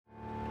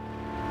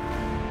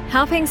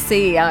helping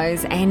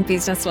CEOs and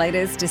business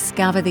leaders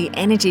discover the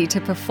energy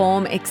to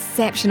perform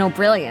exceptional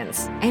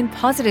brilliance and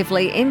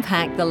positively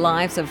impact the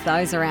lives of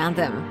those around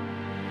them.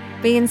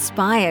 Be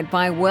inspired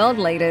by world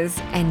leaders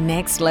and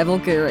next-level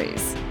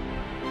gurus.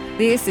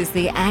 This is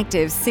the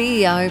Active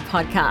CEO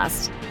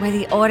podcast, where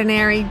the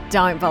ordinary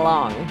don't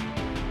belong.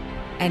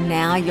 And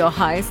now your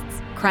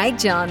hosts, Craig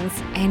Johns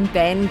and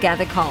Ben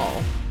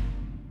Gathercole.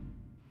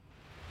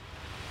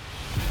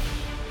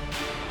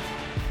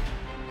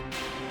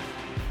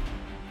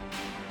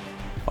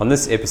 On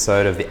this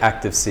episode of the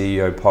Active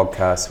CEO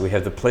podcast, we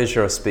have the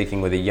pleasure of speaking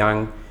with a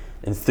young,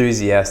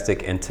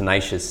 enthusiastic and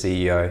tenacious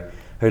CEO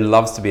who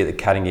loves to be at the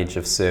cutting edge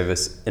of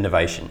service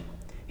innovation.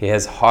 He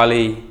has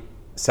highly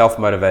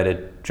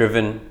self-motivated,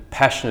 driven,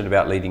 passionate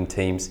about leading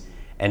teams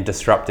and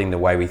disrupting the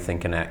way we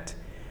think and act.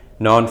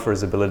 Known for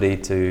his ability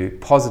to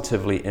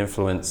positively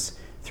influence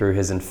through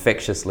his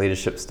infectious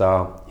leadership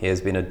style, he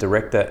has been a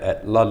director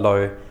at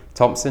Ludlow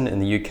Thompson in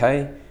the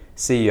UK,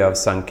 CEO of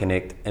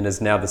SunConnect, and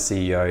is now the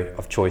CEO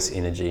of Choice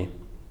Energy.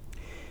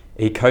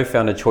 He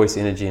co-founded Choice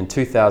Energy in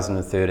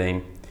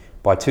 2013.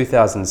 By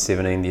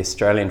 2017, the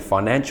Australian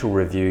Financial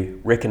Review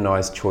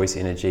recognised Choice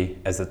Energy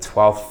as the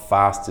 12th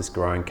fastest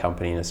growing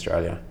company in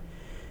Australia.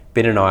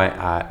 Ben and I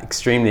are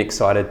extremely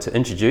excited to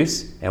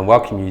introduce and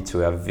welcome you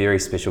to our very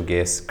special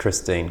guest,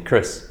 Christine.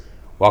 Chris,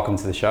 welcome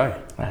to the show.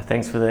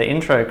 Thanks for the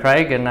intro,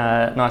 Craig, and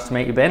nice to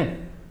meet you,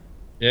 Ben.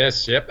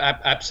 Yes,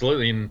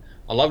 absolutely. And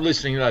I love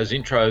listening to those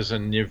intros,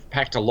 and you've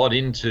packed a lot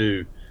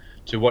into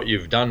what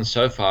you've done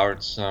so far.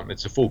 It's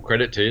a full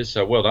credit to you,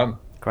 so well done.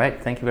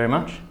 Great, thank you very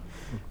much.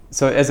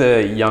 So as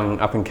a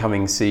young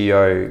up-and-coming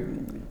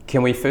CEO,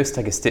 can we first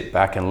take a step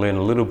back and learn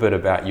a little bit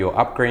about your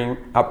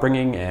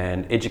upbringing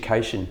and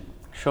education?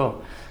 Sure.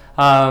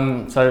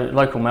 So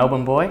local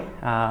Melbourne boy,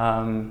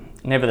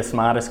 never the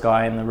smartest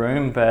guy in the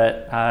room,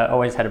 but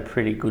always had a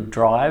pretty good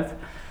drive.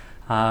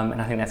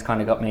 And I think that's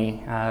kind of got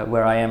me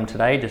where I am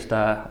today, just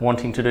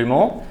wanting to do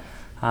more.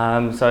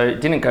 So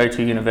didn't go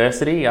to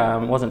university,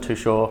 wasn't too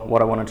sure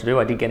what I wanted to do.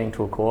 I did get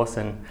into a course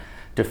and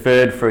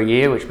deferred for a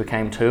year, which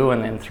became 2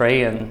 and then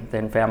 3, and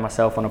then found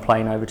myself on a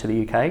plane over to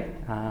the UK.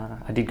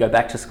 I did go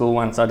back to school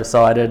once I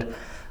decided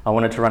I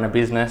wanted to run a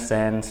business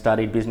and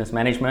studied business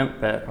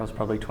management, but I was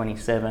probably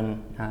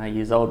 27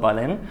 years old by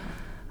then.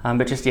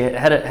 But just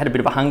had a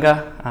bit of a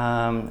hunger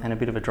and a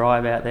bit of a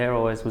drive out there.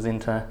 Always was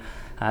into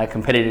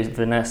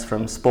competitiveness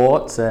from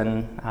sports,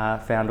 and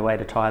found a way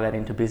to tie that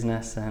into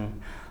business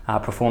and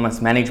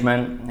performance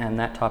management and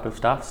that type of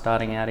stuff,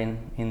 starting out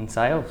in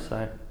sales.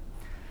 So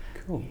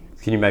cool.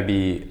 Can you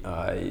maybe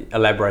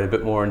elaborate a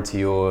bit more into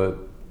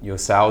your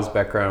sales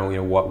background? You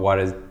know,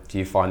 why do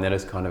you find that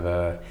as kind of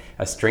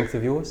a strength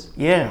of yours?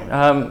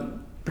 Yeah,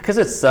 because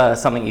it's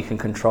something you can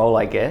control,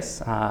 I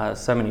guess.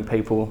 So many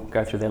people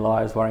go through their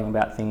lives worrying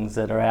about things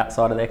that are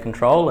outside of their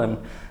control,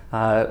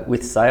 and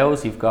with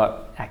sales you've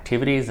got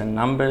activities and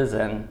numbers,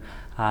 and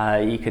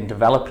you can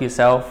develop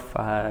yourself.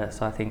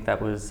 So I think that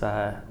was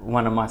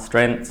one of my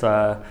strengths.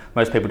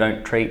 Most people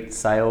don't treat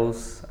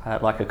sales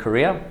like a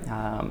career.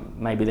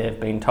 Maybe they've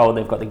been told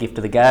they've got the gift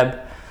of the gab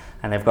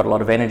and they've got a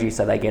lot of energy,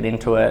 so they get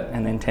into it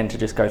and then tend to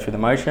just go through the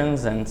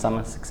motions, and some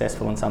are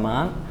successful and some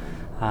aren't.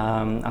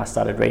 I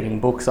started reading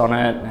books on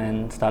it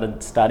and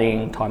started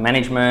studying time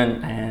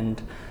management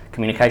and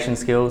communication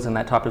skills and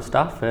that type of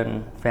stuff,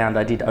 and found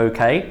I did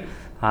okay.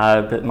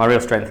 But my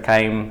real strength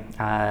came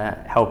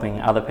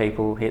helping other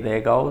people hit their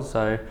goals.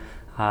 So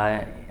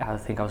I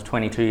think I was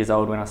 22 years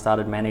old when I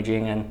started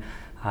managing, and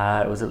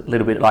it was a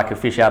little bit like a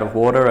fish out of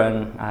water,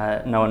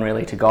 and no one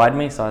really to guide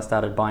me. So I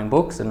started buying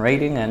books and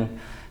reading, and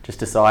just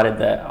decided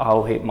that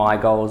I'll hit my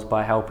goals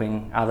by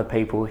helping other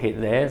people hit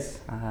theirs,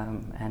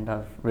 and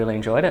I've really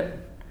enjoyed it.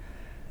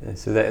 Yeah,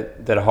 so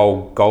that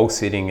whole goal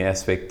setting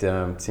aspect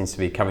seems to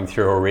be coming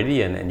through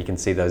already, and you can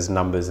see those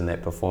numbers and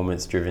that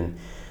performance driven.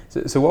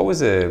 So what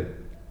was I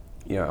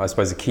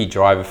suppose a key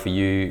driver for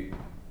you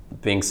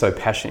being so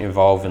passionately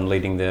involved in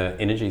leading the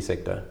energy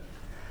sector?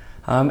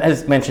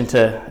 As mentioned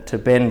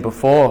to Ben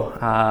before,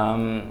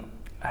 I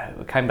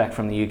came back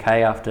from the UK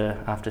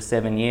after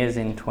 7 years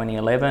in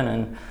 2011,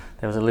 and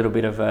there was a little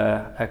bit of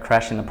a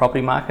crash in the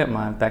property market.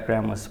 My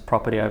background was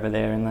property over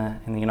there in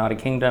the United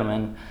Kingdom,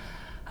 and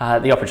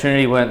the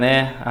opportunity weren't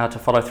there to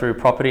follow through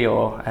property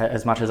or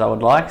as much as I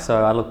would like.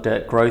 So I looked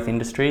at growth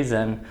industries,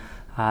 and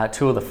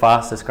 2 of the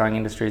fastest growing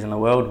industries in the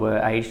world were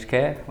aged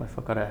care. We've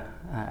got an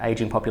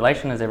ageing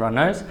population, as everyone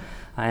knows,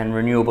 and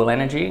renewable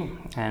energy,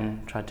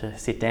 and tried to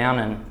sit down,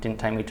 and didn't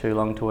take me too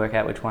long to work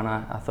out which one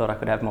I thought I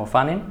could have more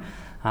fun in.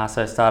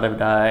 So I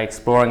started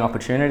exploring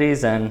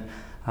opportunities, and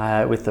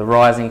with the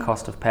rising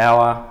cost of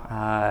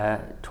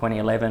power,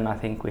 2011 I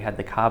think we had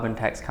the carbon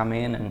tax come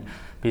in, and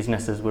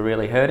businesses were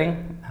really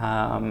hurting,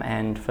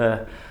 and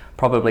for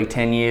probably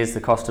 10 years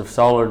the cost of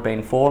solar had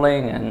been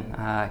falling,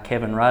 and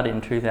Kevin Rudd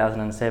in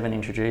 2007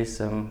 introduced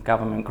some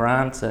government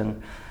grants,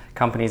 and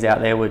companies out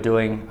there were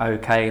doing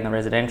okay in the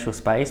residential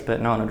space, but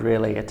no one had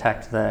really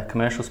attacked the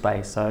commercial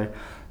space. So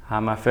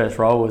my first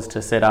role was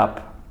to set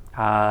up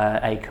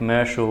a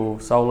commercial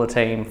solar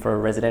team for a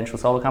residential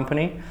solar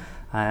company,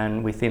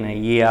 and within a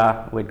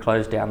year we'd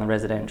closed down the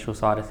residential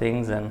side of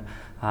things, and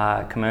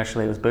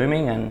commercially it was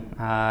booming, and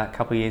a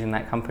couple of years in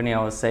that company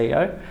I was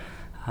CEO,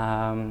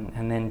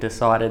 and then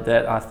decided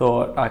that I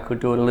thought I could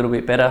do it a little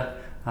bit better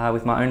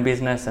with my own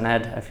business and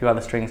add a few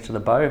other strings to the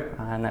bow,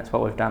 and that's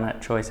what we've done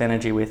at Choice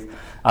Energy with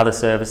other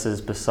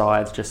services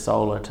besides just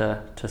solar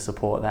to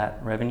support that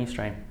revenue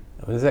stream.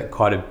 Is that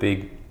quite a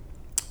big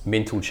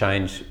mental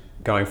change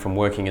going from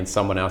working in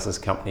someone else's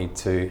company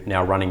to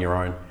now running your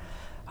own?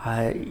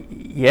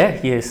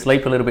 Yeah, you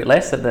sleep a little bit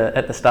less at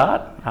the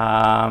start,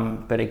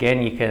 but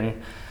again, you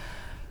can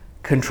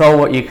control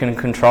what you can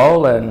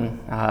control, and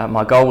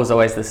my goal was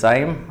always the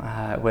same.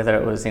 Whether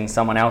it was in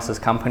someone else's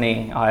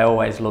company, I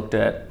always looked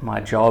at my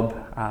job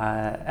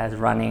as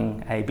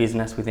running a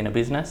business within a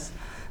business,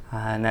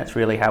 and that's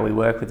really how we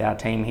work with our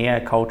team here.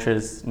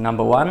 Culture's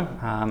number one,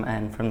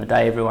 and from the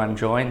day everyone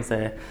joins,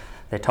 they're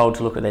told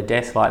to look at their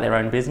desk like their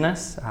own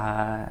business,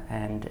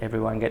 and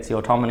everyone gets the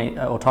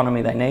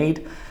autonomy they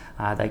need.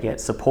 They get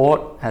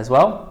support as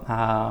well,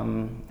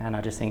 and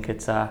I just think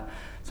it's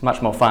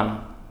much more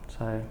fun.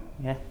 So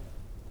yeah.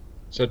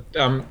 So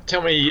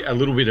tell me a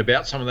little bit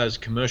about some of those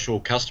commercial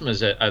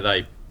customers. Are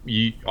they?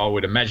 I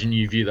would imagine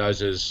you view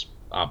those as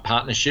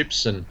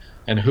partnerships,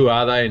 and who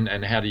are they,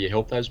 and how do you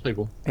help those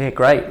people? Yeah,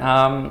 great.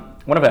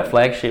 One of our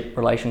flagship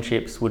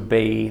relationships would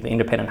be the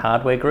Independent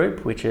Hardware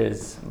Group, which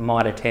is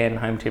Mitre 10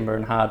 Home Timber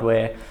and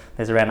Hardware.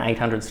 There's around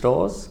 800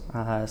 stores,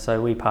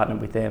 so we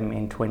partnered with them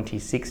in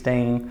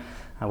 2016.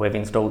 We've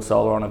installed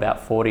solar on about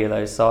 40 of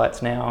those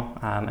sites now,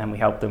 and we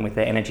help them with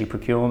their energy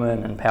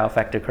procurement and power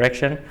factor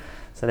correction.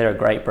 So they're a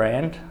great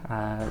brand.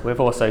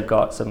 We've also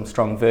got some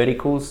strong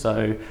verticals.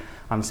 So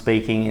I'm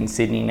speaking in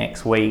Sydney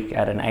next week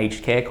at an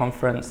aged care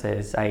conference.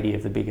 There's 80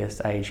 of the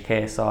biggest aged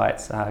care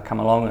sites come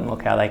along and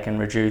look how they can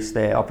reduce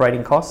their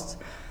operating costs.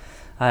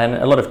 And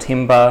a lot of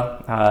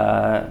timber,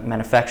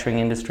 manufacturing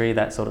industry,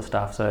 that sort of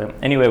stuff. So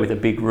anywhere with a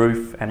big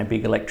roof and a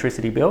big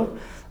electricity bill,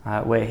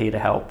 we're here to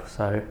help.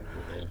 So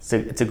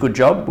it's a good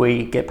job.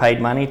 We get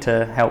paid money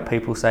to help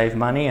people save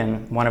money,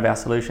 and one of our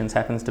solutions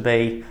happens to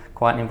be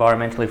quite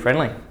environmentally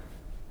friendly.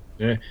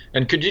 Yeah,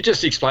 and could you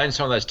just explain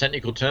some of those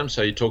technical terms?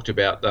 So you talked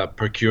about the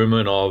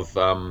procurement of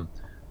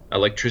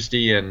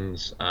electricity and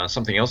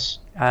something else?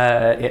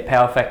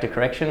 Power factor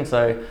correction.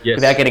 So yes,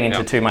 without getting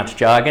into too much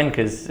jargon,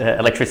 because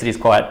electricity is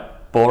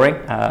quite boring,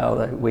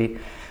 although we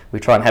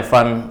try and have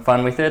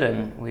fun with it,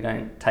 and we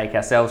don't take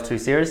ourselves too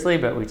seriously,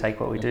 but we take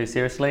what we do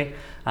seriously.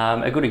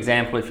 A good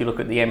example, if you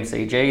look at the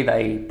MCG,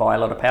 they buy a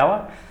lot of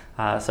power.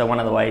 So one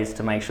of the ways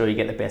to make sure you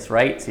get the best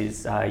rates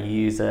is you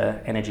use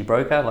an energy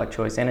broker like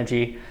Choice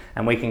Energy,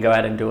 and we can go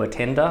out and do a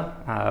tender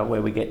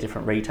where we get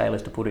different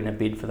retailers to put in a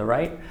bid for the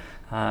rate.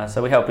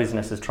 So we help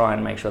businesses try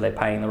and make sure they're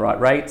paying the right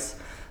rates.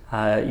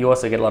 You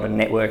also get a lot of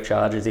network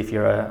charges if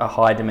you're a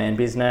high demand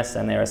business,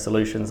 and there are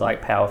solutions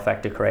like power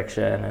factor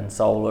correction and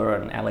solar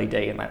and LED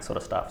and that sort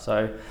of stuff.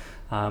 So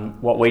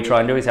what we try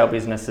and do is help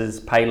businesses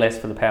pay less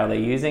for the power they're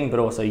using, but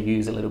also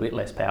use a little bit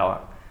less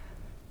power.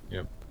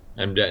 Yep.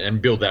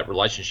 And build that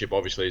relationship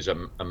obviously is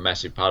a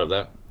massive part of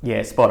that.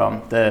 Yeah, spot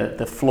on.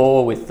 The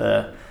flaw with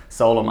the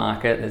solar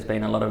market, there's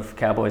been a lot of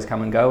cowboys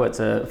come and go. It's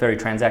a very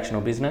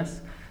transactional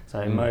business.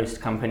 So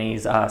most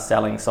companies are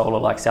selling solar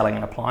like selling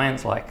an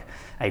appliance, like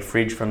a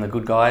fridge from the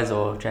Good Guys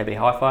or JB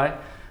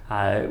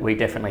Hi-Fi. We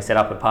definitely set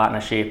up a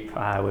partnership.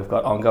 We've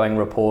got ongoing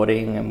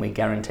reporting, and we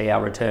guarantee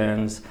our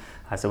returns.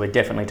 So we're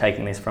definitely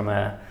taking this from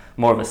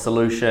more of a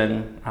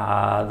solution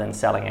than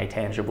selling a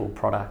tangible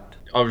product.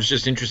 I was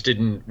just interested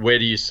in where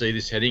do you see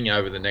this heading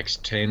over the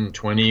next 10,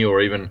 20,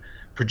 or even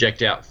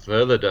project out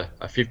further to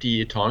a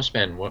 50-year time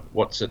span?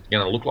 What's it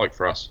going to look like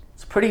for us?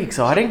 It's pretty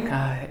exciting.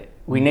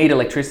 We need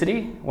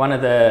electricity. One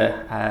of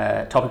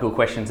the topical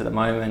questions at the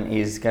moment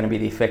is going to be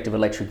the effect of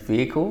electric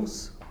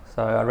vehicles.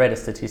 So I read a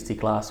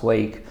statistic last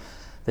week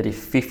that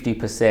if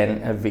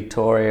 50% of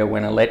Victoria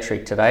went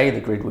electric today,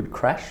 the grid would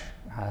crash.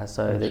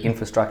 So the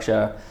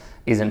infrastructure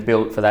isn't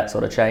built for that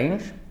sort of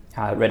change.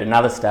 I read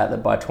another stat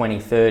that by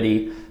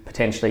 2030,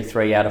 potentially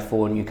 3 out of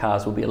 4 new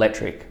cars will be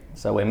electric.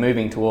 So we're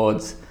moving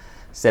towards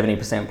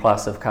 70%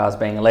 plus of cars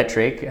being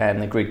electric,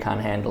 and the grid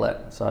can't handle it.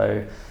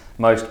 So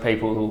most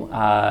people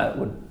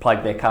would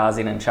plug their cars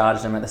in and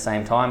charge them at the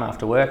same time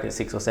after work at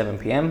 6 or 7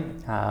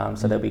 p.m.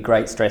 So there'll be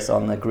great stress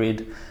on the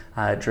grid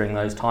during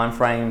those time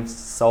frames.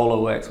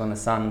 Solar works when the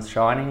sun's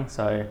shining,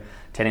 so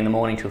 10 in the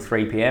morning till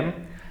 3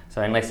 p.m.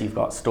 So unless you've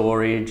got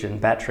storage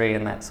and battery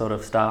and that sort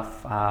of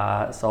stuff,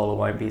 solar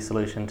won't be a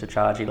solution to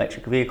charge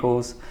electric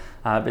vehicles.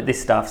 But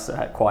this stuff's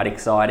quite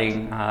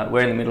exciting.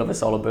 We're in the middle of a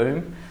solar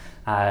boom.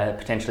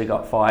 Potentially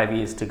got 5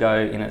 years to go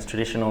in its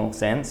traditional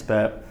sense,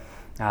 but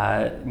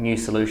new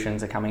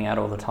solutions are coming out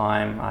all the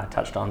time. I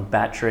touched on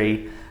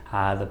battery.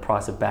 The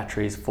price of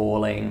batteries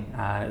falling.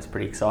 It's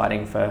pretty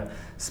exciting for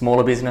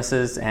smaller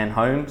businesses and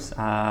homes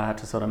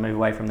to sort of move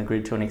away from the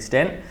grid to an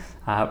extent.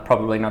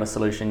 Probably not a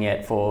solution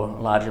yet for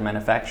larger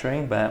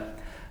manufacturing, but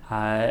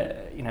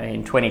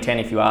in 2010,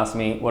 if you asked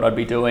me what I'd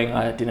be doing,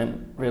 I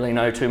didn't really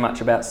know too much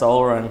about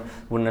solar and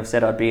wouldn't have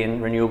said I'd be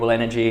in renewable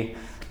energy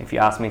if you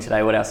ask me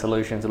today what our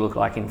solutions will look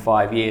like in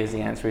 5 years,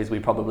 the answer is we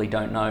probably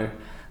don't know.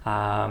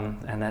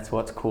 And that's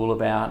what's cool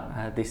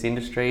about this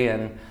industry,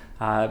 and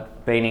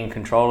being in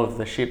control of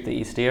the ship that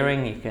you're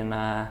steering. You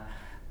can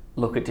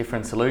look at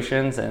different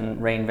solutions and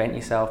reinvent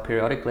yourself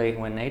periodically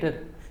when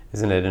needed.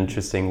 Isn't it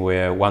interesting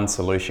where one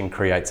solution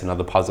creates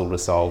another puzzle to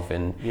solve?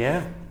 And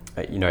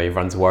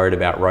everyone's worried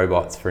about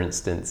robots, for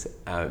instance,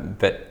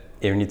 but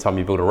every time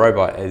you build a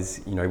robot,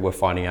 as you know, we're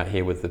finding out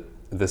here with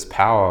this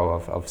power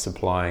of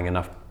supplying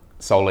enough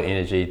solar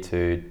energy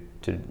to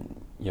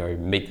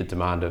meet the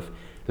demand of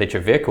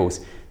electric vehicles,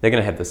 they're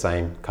going to have the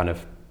same kind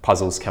of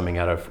puzzles coming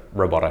out of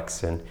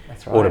robotics and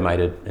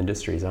automated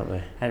industries, aren't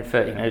they? And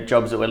for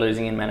jobs that we're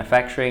losing in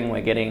manufacturing,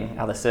 we're getting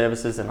other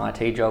services and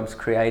IT jobs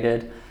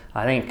created.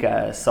 I think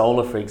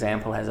solar, for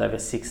example, has over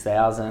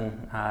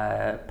 6,000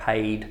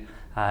 paid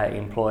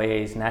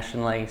employees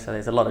nationally. So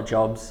there's a lot of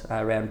jobs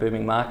around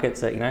booming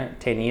markets that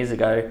 10 years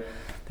ago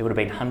there would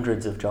have been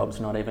hundreds of jobs,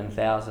 not even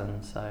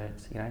thousands. So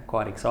it's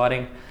quite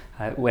exciting.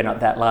 We're not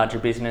that large a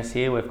business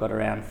here. We've got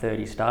around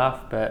 30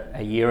 staff, but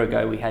a year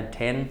ago we had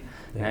 10.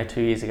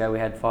 2 years ago we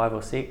had 5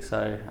 or 6.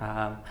 So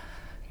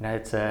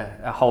it's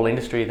a whole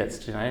industry that's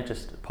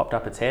just popped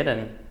up its head,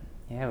 and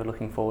we're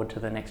looking forward to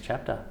the next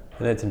chapter.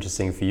 And that's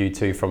interesting for you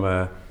too, from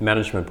a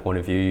management point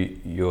of view.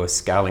 You're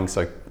scaling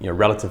so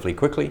relatively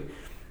quickly.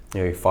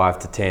 5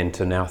 to 10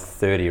 to now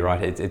 30,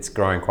 right? It's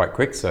growing quite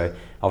quick. So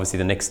obviously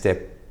the next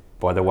step,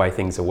 by the way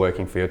things are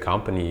working for your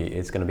company,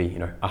 is going to be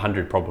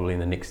 100 probably in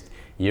the next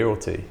year or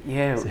two.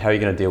 Yeah. So how are you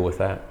going to deal with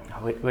that?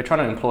 We're trying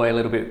to employ a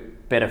little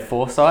bit better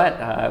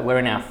foresight. We're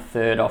in our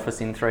 3rd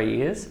office in 3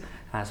 years,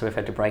 so we've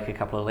had to break a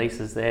couple of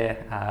leases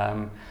there.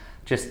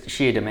 Just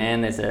sheer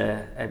demand. There's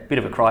a bit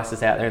of a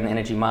crisis out there in the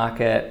energy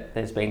market.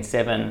 There's been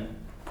 7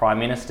 prime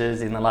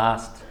ministers in the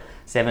last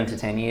 7 to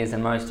 10 years,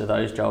 and most of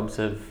those jobs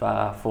have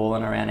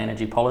fallen around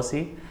energy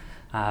policy.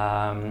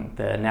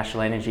 The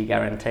national energy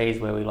guarantees,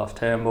 where we lost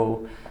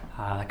Turnbull.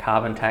 The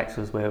carbon tax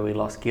was where we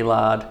lost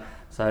Gillard.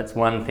 So it's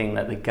one thing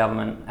that the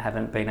government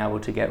haven't been able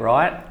to get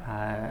right,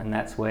 and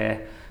that's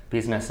where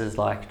businesses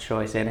like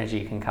Choice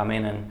Energy can come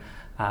in and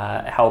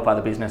help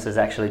other businesses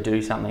actually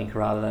do something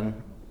rather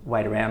than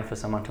wait around for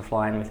someone to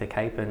fly in with a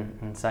cape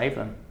and save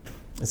them.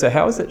 So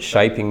how is it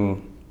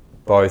shaping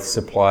both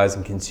suppliers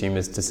and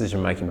consumers'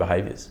 decision-making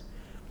behaviours?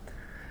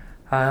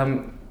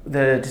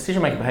 The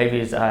decision-making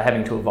behaviours are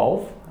having to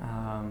evolve.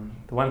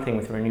 The one thing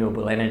with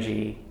renewable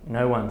energy,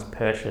 no one's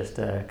purchased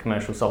a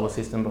commercial solar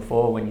system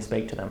before when you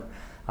speak to them.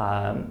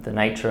 The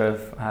nature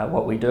of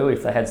what we do,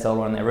 if they had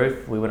solar on their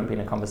roof, we wouldn't be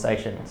in a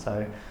conversation.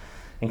 So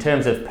in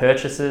terms of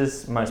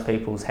purchases, most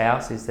people's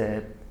house is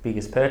their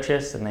biggest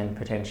purchase, and then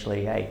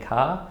potentially a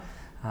car.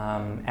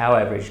 Our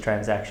average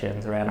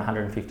transaction's around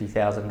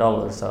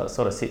 $150,000, so it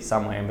sort of sits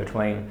somewhere in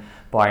between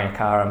buying a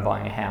car and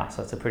buying a house.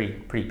 So it's a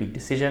pretty big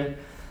decision.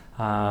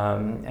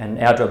 And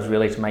our job's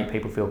really to make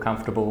people feel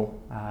comfortable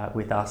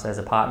with us as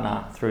a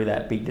partner through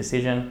that big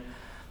decision.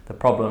 The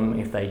problem,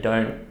 if they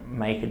don't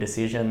make a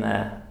decision,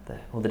 the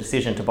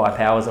decision to buy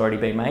power has already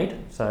been made.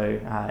 So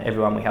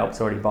everyone we help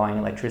is already buying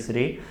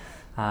electricity,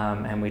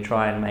 and we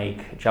try and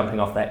make jumping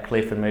off that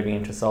cliff and moving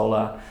into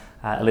solar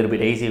a little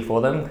bit easier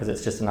for them, because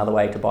it's just another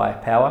way to buy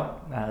power.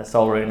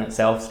 Solar in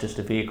itself is just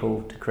a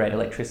vehicle to create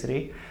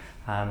electricity.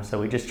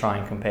 So we just try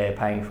and compare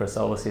paying for a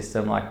solar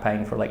system like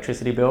paying for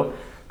electricity bill,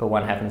 but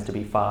one happens to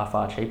be far,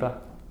 far cheaper.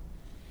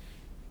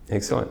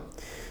 Excellent.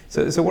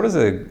 So what is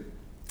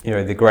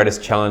the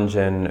greatest challenge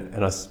and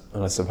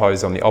I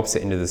suppose on the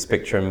opposite end of the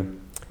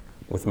spectrum,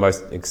 with the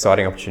most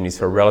exciting opportunities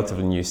for a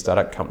relatively new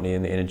startup company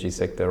in the energy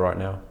sector right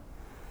now?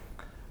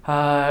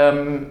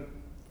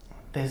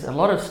 There's a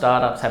lot of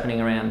startups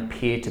happening around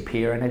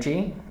peer-to-peer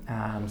energy.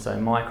 So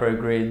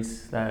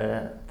microgrids,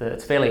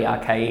 it's fairly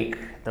archaic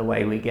the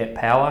way we get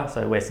power.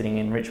 So we're sitting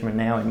in Richmond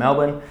now in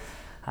Melbourne.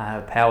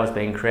 Power's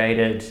being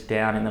created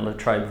down in the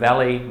Latrobe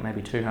Valley,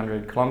 maybe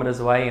 200 kilometres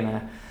away, in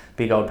a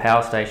big old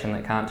power station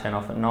that can't turn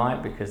off at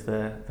night because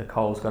the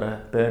coal's got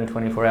to burn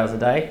 24 hours a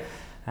day.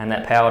 And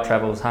that power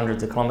travels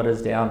hundreds of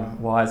kilometres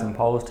down wires and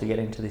poles to get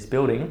into this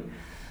building.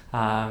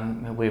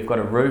 We've got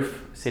a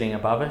roof sitting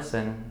above us,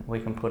 and we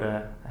can put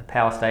a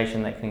power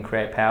station that can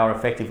create power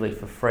effectively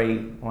for free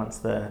once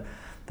the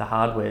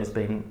hardware's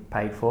been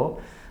paid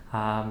for.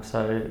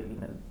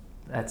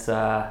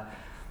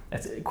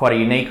 It's quite a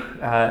unique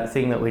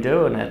thing that we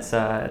do, and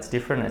it's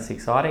different, it's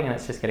exciting, and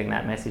it's just getting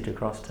that message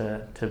across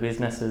to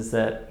businesses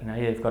that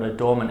you've got a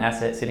dormant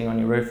asset sitting on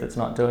your roof that's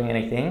not doing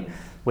anything.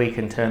 We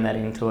can turn that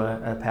into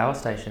a power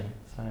station.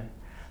 So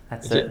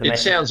that's the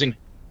message.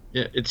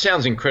 It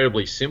sounds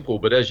incredibly simple,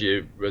 but as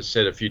you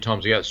said a few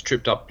times ago, it's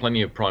tripped up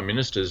plenty of prime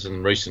ministers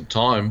in recent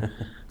time.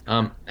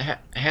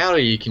 How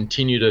do you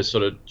continue to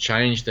sort of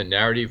change the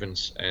narrative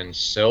and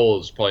sell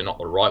is probably not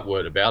the right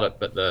word about it,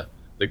 but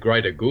the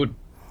greater good?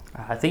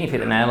 I think you've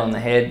hit the nail on the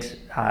head.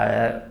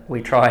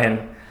 We try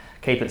and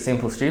keep it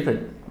simple,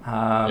 stupid.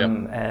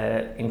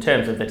 In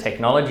terms of the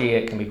technology,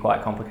 it can be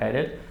quite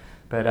complicated,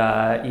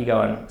 but you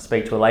go and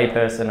speak to a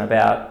layperson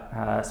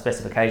about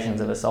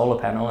specifications of a solar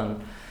panel,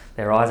 and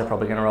their eyes are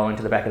probably going to roll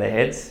into the back of their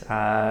heads.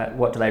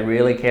 What do they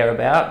really care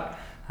about?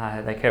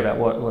 They care about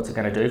what's it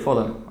going to do for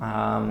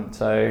them.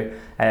 So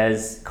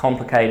as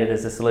complicated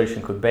as the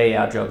solution could be,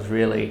 our job's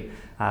really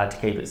to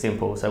keep it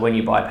simple. So when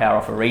you buy power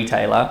off a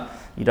retailer,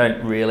 you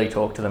don't really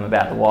talk to them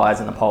about the wires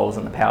and the poles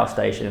and the power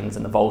stations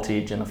and the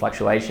voltage and the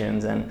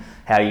fluctuations and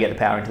how you get the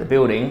power into the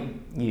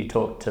building. You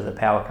talk to the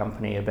power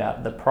company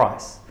about the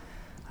price.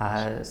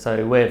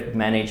 So we've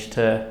managed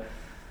to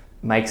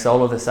make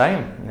solar the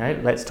same.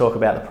 Let's talk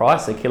about the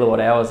price. A kilowatt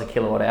hour is a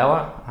kilowatt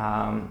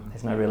hour.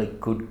 There's no really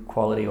good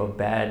quality or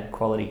bad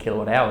quality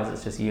kilowatt hours.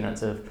 It's just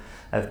units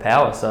of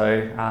power.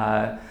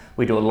 So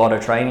we do a lot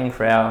of training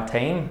for our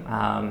team,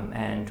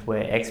 and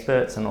we're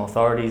experts and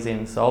authorities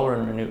in solar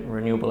and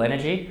renewable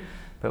energy.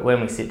 But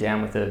when we sit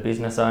down with a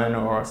business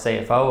owner or a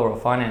CFO or a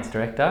finance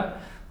director,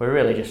 we're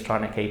really just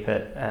trying to keep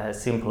it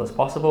as simple as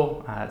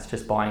possible. It's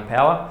just buying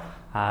power.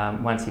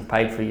 Once you've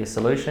paid for your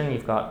solution,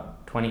 you've got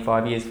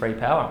 25 years free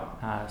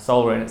power.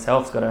 Solar in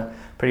itself's got a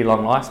pretty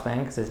long lifespan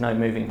because there's no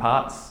moving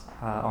parts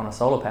on a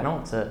solar panel.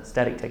 It's a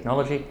static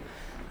technology.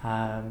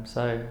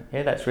 So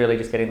yeah, that's really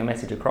just getting the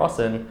message across,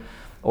 and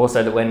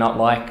also that we're not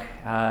like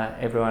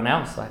everyone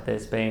else. Like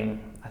there's been,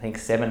 I think,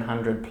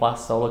 700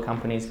 plus solar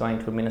companies going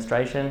to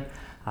administration.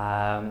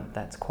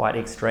 That's quite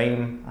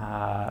extreme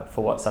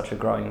for what's such a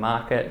growing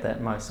market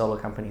that most solar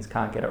companies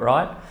can't get it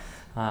right.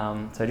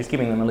 So just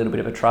giving them a little bit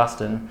of a trust,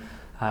 and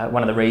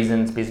one of the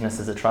reasons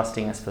businesses are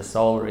trusting us for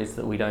solar is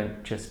that we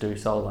don't just do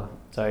solar.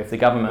 So if the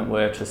government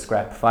were to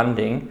scrap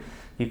funding,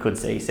 you could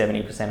see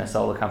 70% of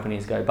solar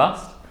companies go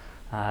bust.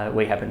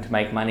 We happen to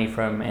make money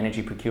from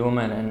energy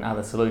procurement and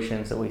other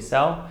solutions that we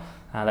sell.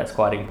 That's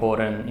quite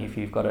important if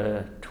you've got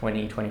a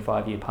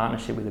 20-25 year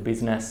partnership with a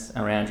business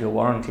around your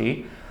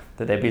warranty,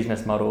 that their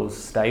business model's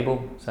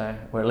stable. So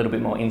we're a little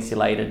bit more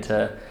insulated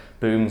to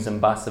booms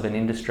and busts of an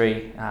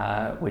industry,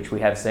 which we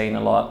have seen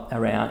a lot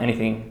around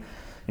anything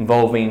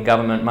involving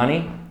government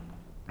money.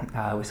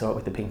 We saw it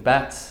with the pink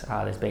bats.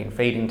 There's been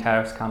feed-in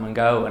tariffs come and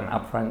go, and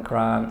upfront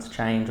grants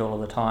change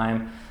all of the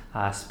time.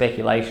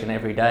 Speculation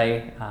every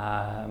day.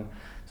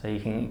 So you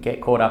can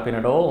get caught up in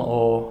it all,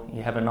 or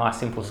you have a nice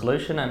simple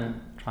solution and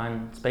try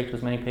and speak to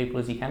as many people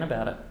as you can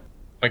about it.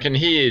 I can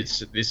hear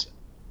this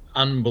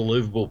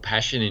unbelievable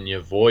passion in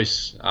your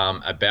voice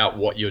about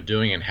what you're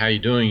doing and how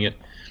you're doing it.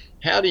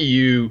 How do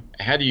you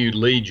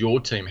lead your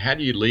team? How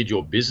do you lead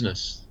your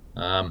business?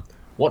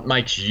 What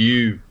makes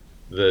you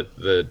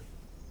the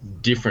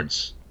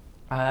difference?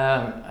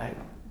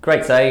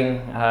 Great saying.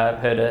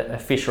 Heard a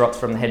fish rots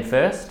from the head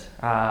first.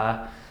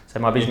 So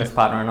my business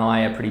partner and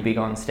I are pretty big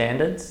on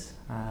standards.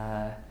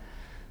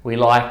 We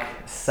like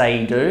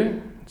say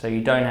do, so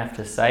you don't have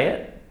to say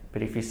it,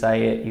 but if you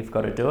say it, you've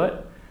got to do it.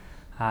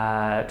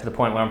 To the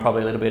point where I'm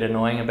probably a little bit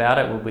annoying about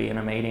it. We'll be in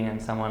a meeting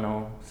and someone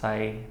will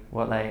say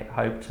what they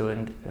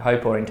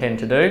hope or intend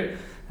to do,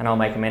 and I'll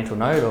make a mental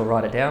note or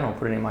write it down or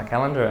put it in my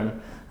calendar, and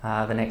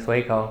the next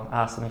week I'll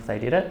ask them if they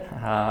did it.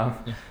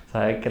 So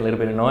it get a little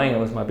bit annoying. It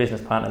was my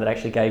business partner that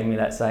actually gave me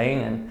that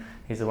saying, and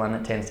he's the one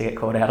that tends to get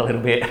caught out a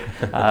little bit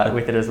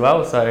with it as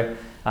well. So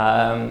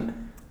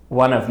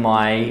one of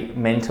my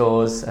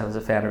mentors, I was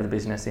a founder of the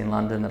business in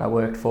London that I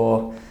worked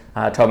for,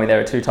 told me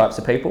there are two types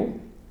of people.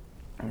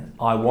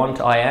 I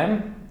want, I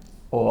am,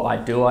 or I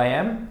do, I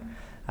am.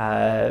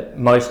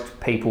 Most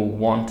people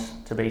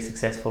want to be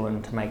successful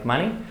and to make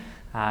money,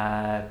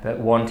 but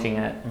wanting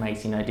it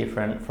makes you no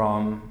different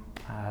from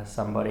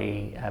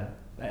somebody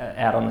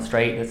out on the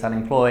street that's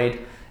unemployed.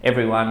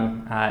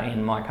 Everyone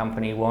in my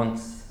company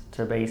wants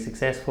to be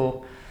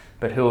successful,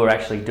 but who are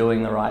actually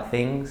doing the right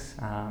things?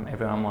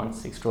 Everyone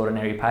wants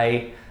extraordinary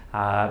pay,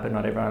 but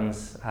not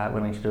everyone's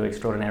willing to do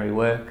extraordinary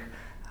work.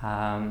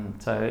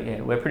 So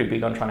yeah, we're pretty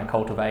big on trying to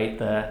cultivate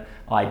the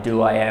I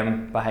do, I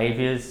am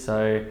behaviours.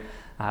 So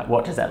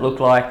what does that look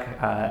like?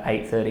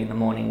 8:30 in the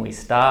morning we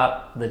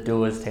start. The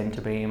doers tend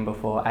to be in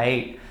before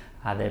 8.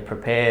 They're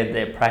prepared,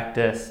 they're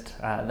practiced,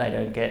 they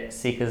don't get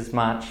sick as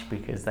much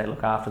because they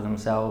look after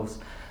themselves.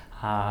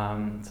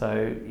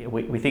 So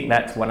we think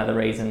that's one of the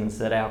reasons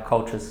that our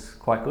culture's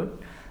quite good.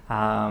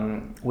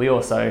 We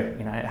also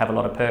have a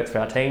lot of perks for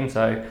our team.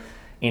 So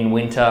in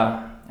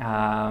winter,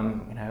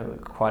 we're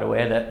quite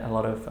aware that a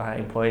lot of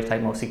employees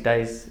take more sick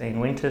days in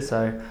winter.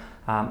 So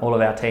all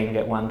of our team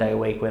get 1 day a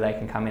week where they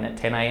can come in at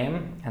 10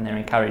 a.m. and they're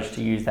encouraged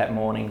to use that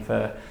morning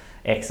for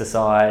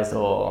exercise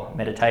or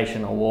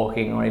meditation or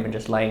walking or even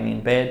just laying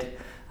in bed.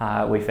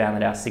 We found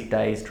that our sick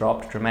days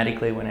dropped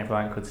dramatically when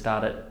everyone could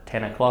start at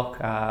 10 o'clock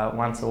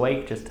once a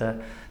week just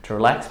to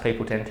relax.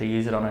 People tend to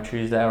use it on a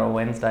Tuesday or a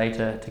Wednesday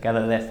to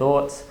gather their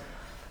thoughts.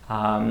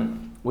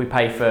 We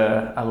pay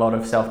for a lot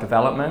of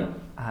self-development.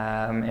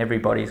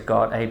 Everybody's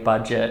got a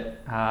budget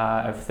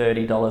of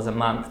 $30 a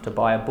month to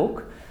buy a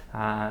book.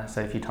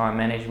 So if your time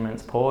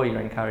management's poor,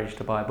 you're encouraged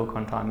to buy a book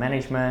on time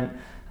management.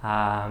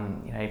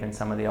 Even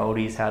some of the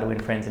oldies, how to win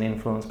friends and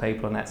influence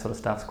people, and that sort of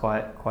stuff's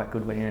quite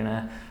good when you're in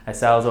a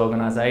sales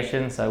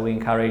organisation. So we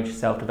encourage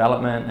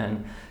self-development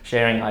and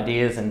sharing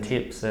ideas and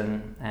tips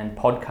and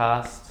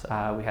podcasts.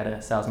 We had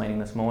a sales meeting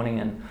this morning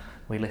and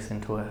we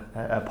listen to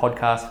a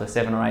podcast for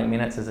 7 or 8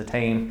 minutes as a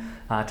team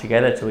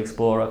together to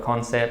explore a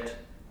concept.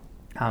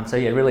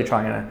 Really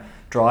trying to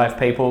drive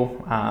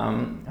people.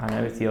 I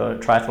know with your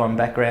triathlon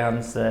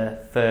backgrounds,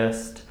 the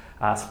first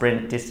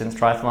sprint distance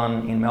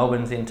triathlon in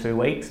Melbourne's in 2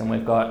 weeks, and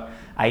we've got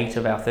 8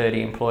 of our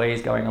 30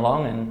 employees going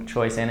along, and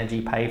Choice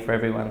Energy pay for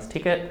everyone's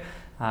ticket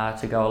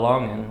to go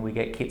along, and we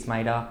get kits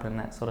made up and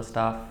that sort of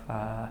stuff.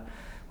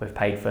 We've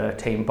paid for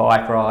team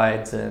bike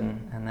rides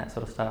and that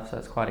sort of stuff, so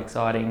it's quite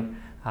exciting.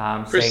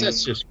 Chris,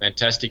 that's just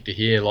fantastic to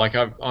hear. Like,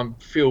 I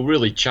feel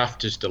really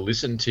chuffed just to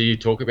listen to you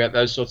talk about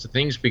those sorts of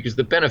things, because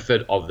the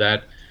benefit of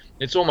that,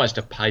 it's almost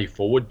a pay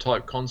forward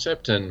type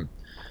concept, and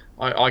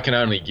I can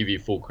only give you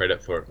full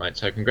credit for it, mate.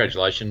 So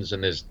congratulations,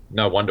 and there's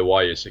no wonder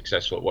why you're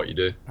successful at what you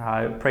do.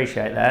 I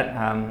appreciate that.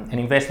 An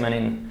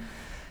investment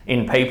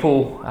in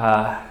people,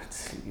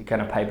 it's going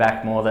to pay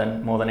back more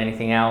than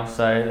anything else.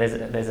 So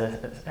there's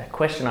a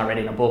question I read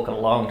in a book a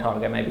long time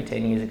ago, maybe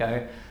 10 years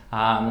ago.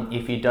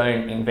 If you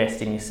don't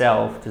invest in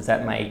yourself, does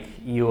that make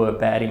you a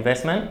bad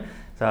investment?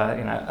 So,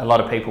 a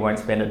lot of people won't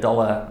spend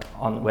 $1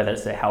 on whether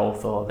it's their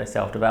health or their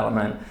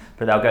self-development,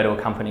 but they'll go to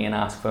a company and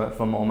ask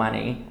for more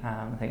money.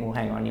 I think, well,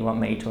 hang on, you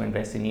want me to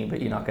invest in you, but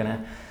you're not going to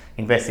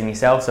invest in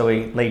yourself. So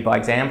we lead by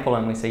example,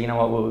 and we say, you know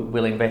what,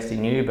 we'll invest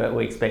in you, but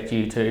we expect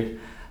you to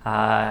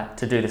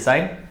do the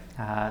same.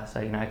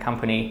 A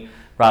company,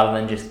 rather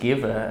than just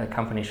give, a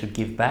company should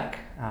give back.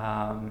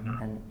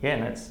 And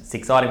it's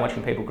exciting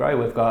watching people grow.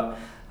 We've got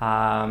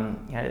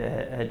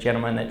a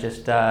gentleman that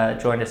just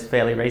joined us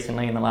fairly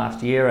recently in the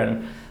last year,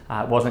 and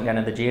wasn't going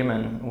to the gym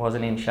and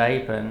wasn't in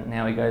shape, and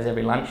now he goes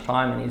every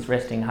lunchtime, and his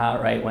resting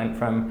heart rate went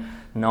from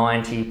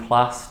 90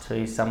 plus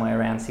to somewhere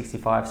around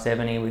 65,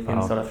 70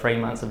 within sort of 3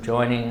 months of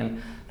joining,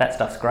 and that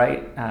stuff's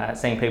great.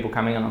 Seeing people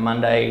coming on a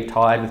Monday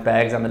tired with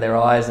bags under their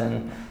eyes,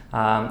 and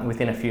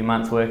within a few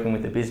months working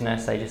with the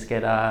business, they just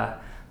get,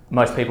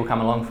 most people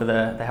come along for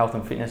the health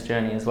and fitness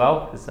journey as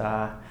well, because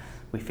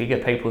we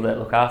figure people that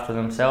look after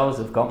themselves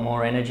have got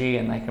more energy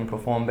and they can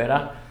perform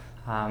better.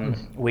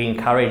 We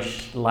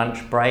encourage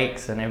lunch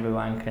breaks, and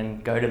everyone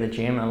can go to the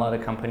gym. A lot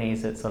of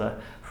companies that sort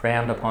of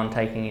frowned upon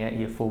taking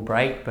your full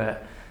break,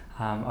 but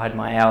I had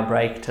my hour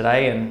break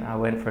today, and I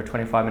went for a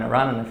 25-minute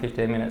run and a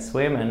 15-minute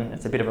swim, and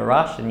it's a bit of a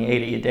rush, and you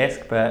eat at your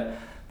desk, but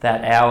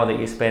that hour that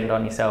you spend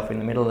on yourself in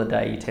the middle of the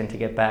day, you tend to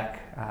get back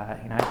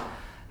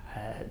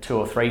 2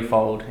 or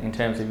 3-fold in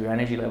terms of your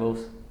energy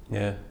levels.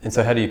 Yeah, and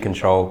so how do you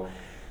control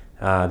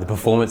the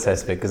performance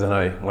aspect? Because I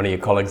know one of your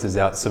colleagues is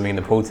out swimming in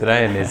the pool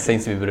today, and there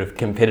seems to be a bit of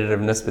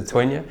competitiveness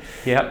between you.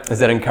 Yep. Is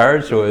that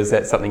encouraged, or is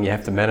that something you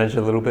have to manage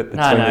a little bit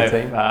between the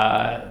team?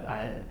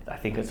 I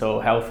think it's all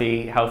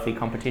healthy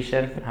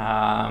competition.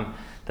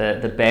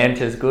 The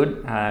banter's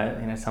good.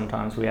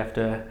 Sometimes we have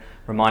to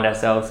remind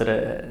ourselves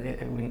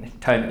that we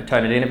tone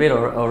it in a bit,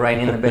 or rein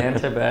in the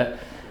banter. But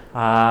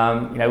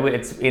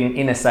it's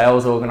in a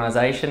sales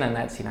organisation, and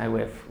that's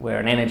we're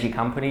an energy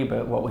company.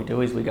 But what we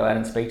do is we go out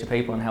and speak to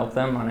people and help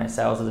them. I know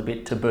sales is a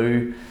bit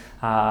taboo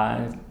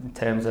in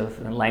terms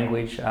of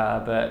language,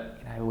 but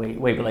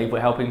we believe we're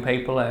helping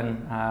people,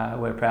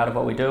 and we're proud of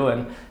what we do,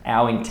 and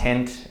our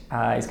intent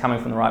is coming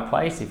from the right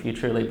place. If you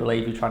truly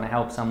believe you're trying to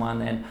help someone,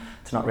 then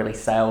it's not really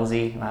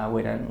salesy.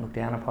 We don't look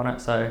down upon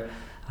it. So,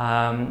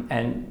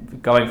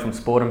 and going from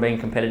sport and being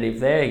competitive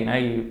there,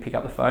 you pick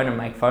up the phone and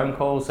make phone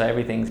calls. So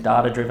everything's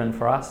data driven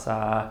for us.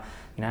 How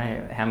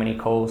many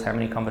calls, how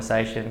many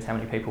conversations, how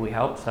many people we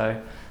help.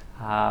 So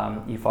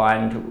you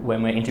find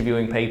when we're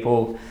interviewing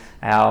people,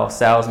 our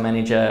sales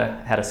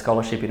manager had a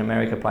scholarship in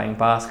America playing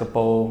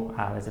basketball.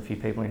 There's a few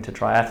people into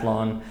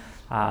triathlon.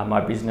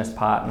 My business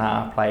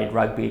partner played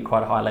rugby at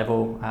quite a high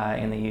level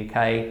in the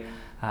UK.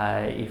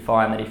 You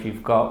find that if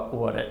you've got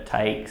what it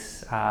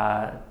takes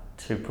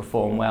to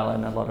perform well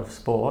in a lot of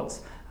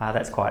sports,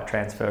 that's quite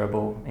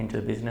transferable into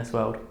the business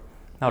world.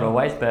 Not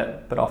always,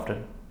 but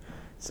often.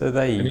 So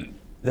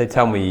they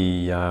tell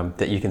me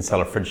that you can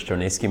sell a fridge to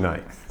an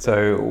Eskimo.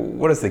 So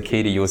what is the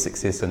key to your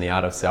success in the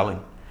art of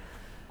selling?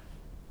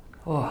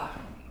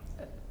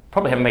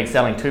 Probably haven't been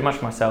selling too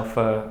much myself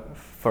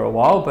for a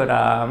while, but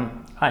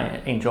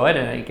I enjoy it.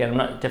 And again,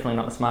 I'm definitely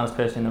not the smartest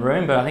person in the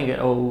room, but I think it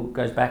all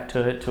goes back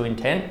to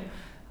intent.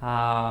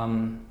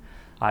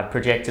 I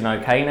project an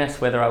okayness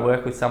whether I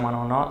work with someone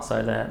or not.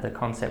 So the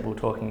concept we're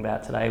talking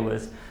about today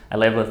was a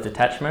level of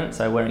detachment.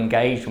 So we're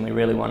engaged and we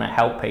really want to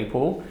help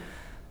people,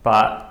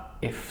 but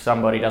if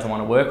somebody doesn't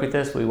want to work with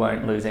us, we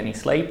won't lose any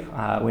sleep.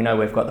 We know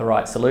we've got the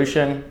right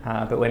solution,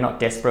 but we're not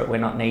desperate, we're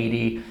not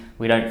needy.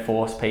 We don't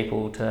force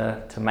people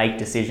to make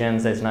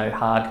decisions. There's no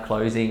hard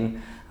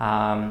closing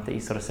that you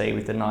sort of see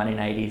with the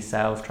 1980s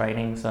sales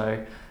training.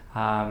 So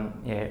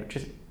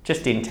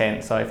just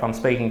intent. So if I'm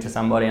speaking to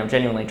somebody, I'm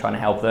genuinely trying to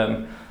help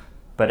them.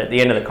 But at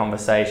the end of the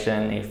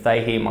conversation, if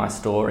they hear my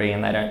story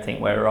and they don't think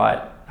we're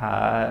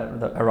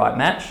a right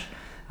match,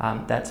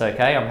 that's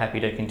okay. I'm happy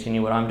to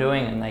continue what I'm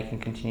doing and they can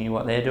continue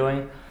what they're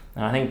doing.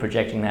 And I think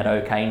projecting that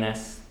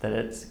okayness, that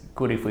it's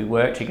good if we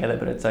work together,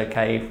 but it's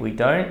okay if we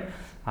don't.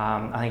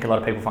 I think a lot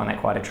of people find that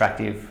quite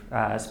attractive,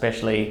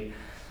 especially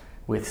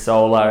with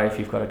solar, if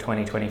you've got a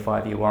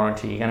 20-25 year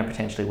warranty, you're going to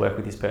potentially work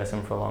with this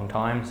person for a long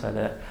time. So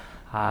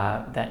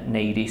that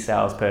needy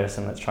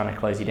salesperson that's trying to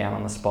close you down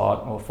on the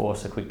spot or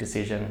force a quick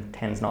decision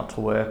tends not to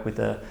work with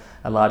a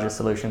larger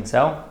solution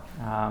sell.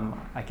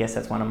 I guess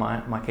that's one of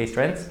my key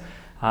strengths.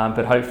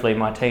 But hopefully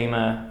my team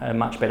are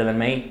much better than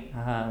me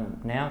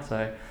now.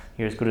 So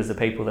you're as good as the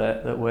people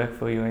that work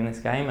for you in this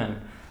game.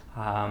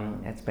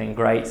 And it's been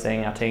great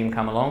seeing our team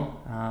come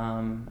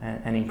along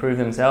and improve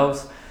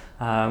themselves.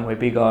 We're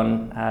big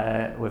on,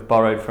 we've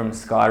borrowed from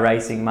Sky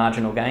Racing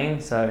marginal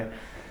gain. So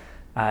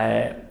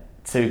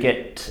to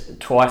get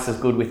twice as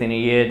good within a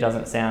year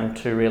doesn't sound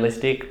too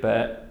realistic,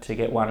 but to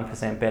get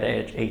 1%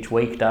 better each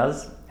week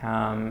does.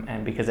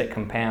 And because it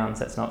compounds,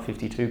 that's not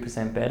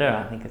 52% better.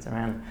 I think it's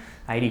around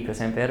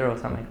 80% better or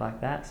something like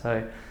that.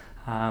 So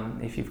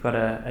if you've got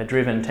a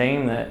driven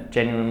team that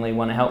genuinely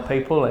want to help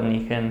people and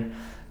you can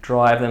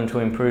drive them to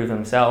improve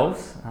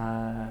themselves,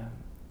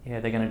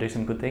 they're going to do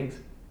some good things.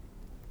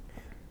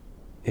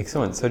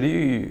 Excellent. So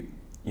when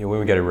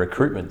we go to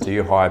recruitment, do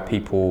you hire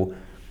people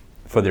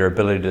for their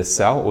ability to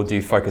sell, or do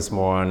you focus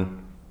more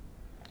on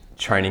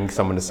training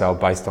someone to sell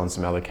based on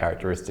some other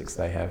characteristics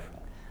they have?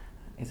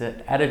 Is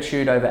it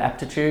attitude over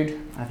aptitude?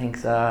 I think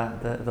is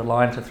the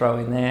line to throw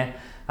in there.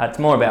 It's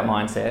more about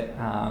mindset.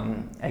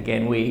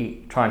 Again,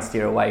 we try and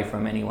steer away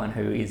from anyone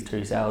who is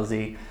too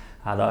salesy,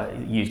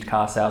 the used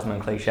car salesman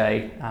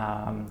cliche.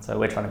 So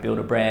we're trying to build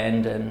a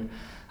brand and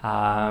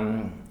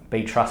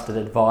be trusted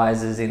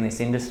advisors in this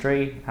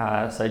industry.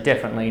 So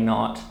definitely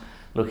not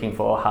looking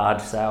for hard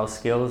sales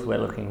skills. We're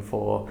looking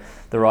for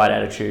the right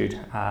attitude,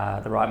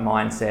 the right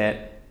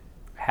mindset.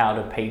 How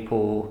do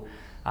people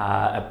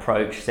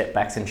approach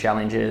setbacks and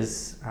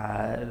challenges,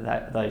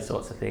 those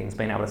sorts of things,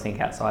 being able to think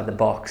outside the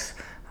box.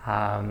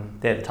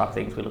 They're the type of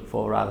things we look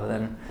for rather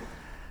than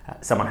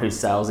someone who's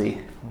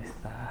salesy, with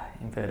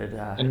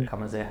inverted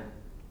commas there.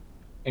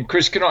 And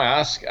Chris, can I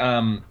ask,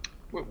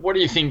 what do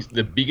you think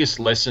the biggest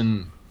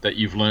lesson that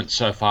you've learnt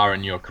so far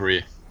in your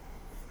career?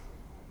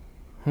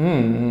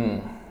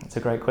 That's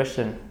a great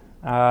question.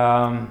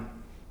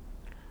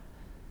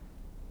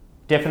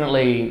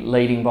 Definitely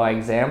leading by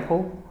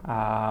example.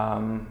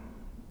 I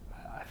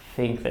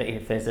think that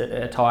if there's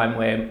a time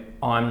where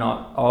I'm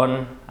not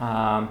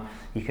on,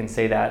 you can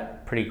see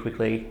that pretty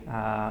quickly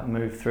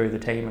move through the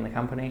team and the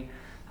company.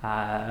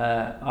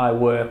 I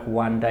work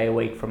 1 day a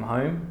week from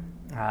home.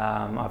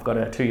 I've got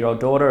a 2-year-old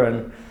daughter,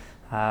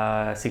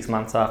 and 6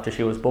 months after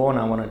she was born,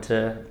 I wanted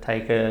to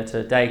take her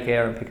to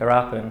daycare and pick her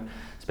up and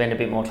spend a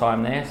bit more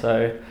time there.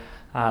 So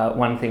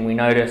one thing we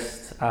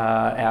noticed,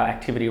 our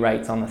activity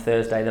rates on the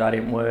Thursday that I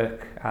didn't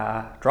work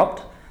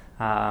dropped.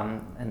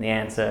 And the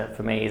answer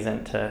for me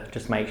isn't to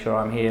just make sure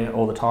I'm here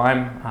all the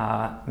time,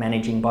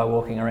 managing by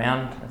walking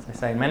around, as they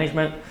say in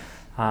management.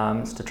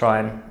 It's to try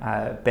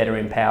and better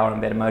empower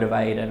and better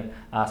motivate and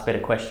ask better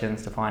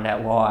questions to find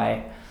out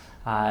why,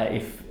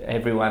 if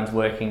everyone's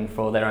working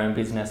for their own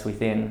business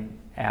within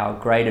our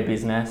greater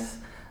business,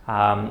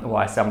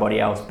 why somebody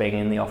else being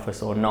in the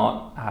office or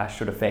not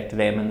should affect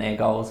them and their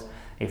goals.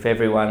 If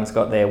everyone's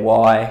got their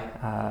why,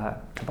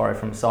 to borrow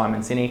from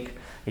Simon Sinek,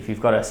 if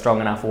you've got a strong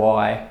enough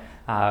why,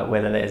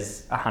 whether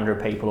there's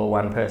 100 people or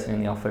one person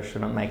in the office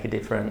shouldn't make a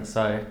difference.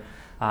 So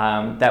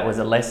that was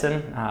a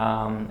lesson.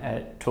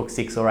 It took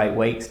 6 or 8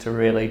 weeks to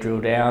really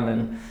drill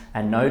down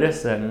and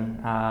notice,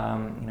 and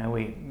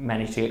we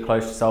managed to get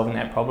close to solving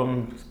that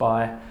problem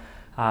by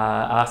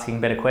asking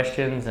better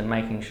questions and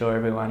making sure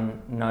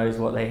everyone knows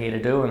what they're here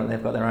to do and that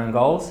they've got their own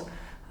goals.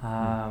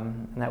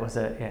 And that was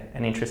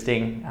an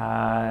interesting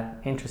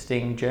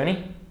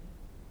journey.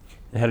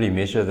 How do you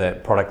measure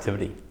that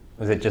productivity?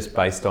 Was it just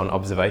based on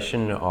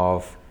observation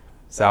of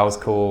sales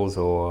calls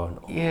or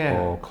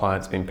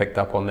clients being picked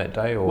up on that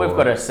day? Or? We've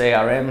got a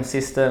CRM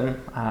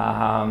system,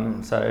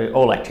 so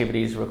all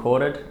activities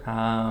recorded,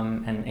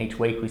 and each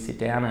week we sit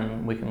down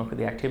and we can look at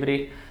the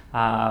activity.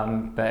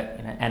 But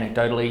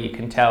anecdotally, you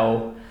can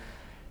tell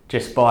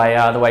just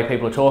by the way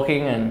people are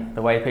talking and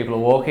the way people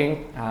are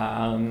walking.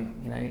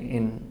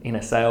 In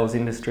a sales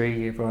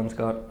industry, everyone's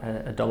got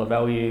a dollar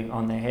value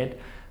on their head.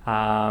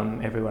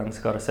 Everyone's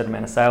got a certain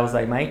amount of sales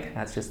they make.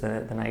 That's just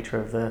the nature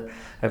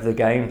of the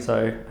game.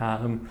 So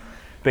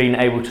being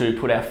able to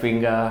put our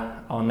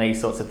finger on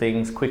these sorts of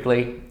things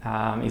quickly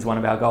is one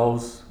of our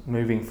goals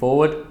moving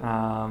forward,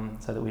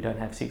 so that we don't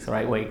have 6 or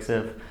 8 weeks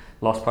of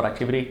lost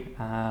productivity.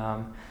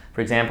 For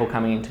example,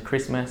 coming into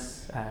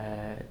Christmas,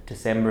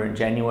 December and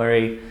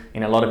January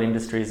in a lot of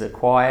industries are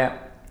quiet.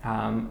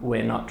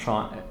 We're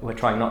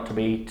trying not to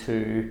be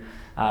too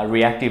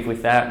reactive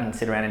with that and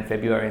sit around in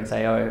February and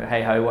say, oh,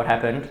 hey ho, what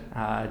happened?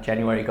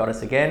 January got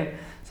us again.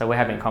 So we're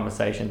having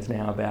conversations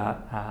now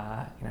about,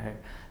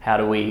 how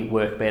do we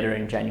work better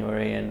in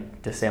January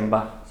and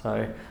December?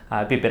 So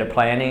a bit better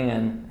planning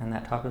and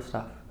that type of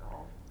stuff.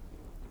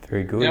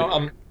 Very good.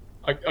 Now,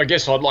 I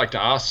guess I'd like to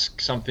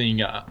ask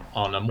something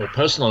on a more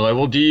personal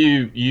level. Do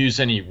you use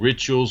any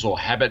rituals or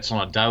habits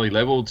on a daily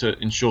level to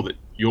ensure that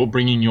you're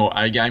bringing your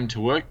A game to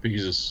work?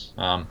 Because,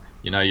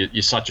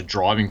 you're such a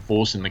driving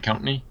force in the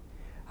company.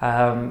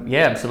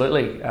 Yeah,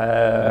 absolutely.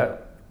 I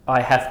I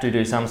have to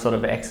do some sort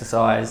of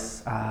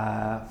exercise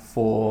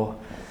for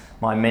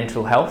my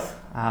mental health.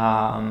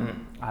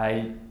 When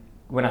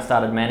I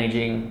started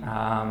managing,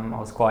 I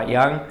was quite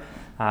young,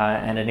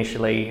 and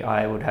initially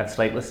I would have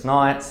sleepless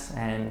nights,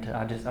 and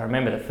I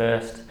remember the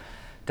first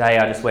day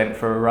I just went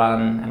for a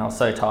run, and I was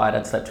so tired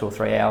I'd slept 2 or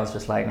 3 hours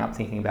just laying up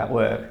thinking about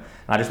work, and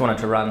I just wanted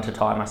to run to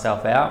tire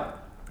myself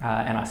out,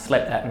 and I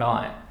slept that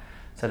night.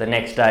 So the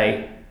next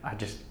day I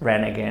just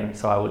ran again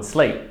so I would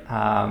sleep,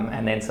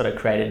 and then sort of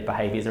created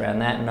behaviours around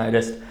that, and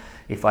noticed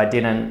if I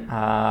didn't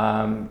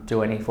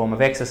do any form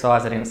of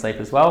exercise, I didn't sleep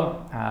as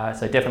well.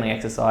 So definitely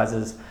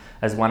exercises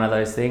as one of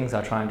those things.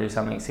 I try and do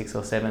something 6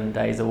 or 7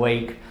 days a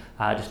week,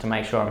 just to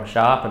make sure I'm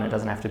sharp, and it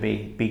doesn't have to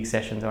be big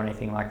sessions or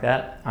anything like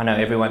that. I know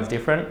everyone's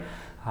different,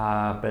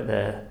 but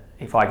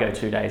if I go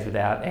 2 days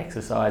without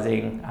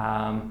exercising,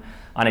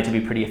 I need to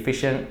be pretty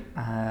efficient.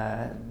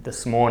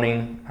 This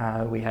morning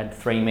we had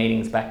 3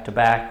 meetings back to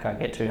back. I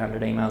get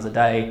 200 emails a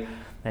day.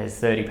 There's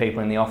 30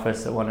 people in the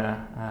office that want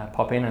to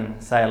pop in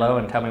and say hello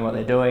and tell me what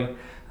they're doing.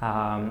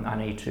 I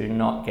need to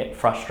not get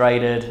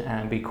frustrated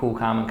and be cool,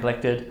 calm and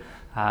collected.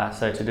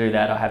 So to do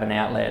that, I have an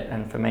outlet,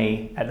 and for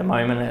me at the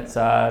moment it's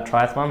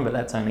triathlon, but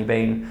that's only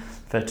been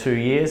for 2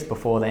 years.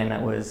 Before then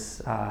it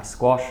was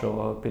squash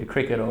or a bit of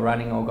cricket or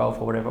running or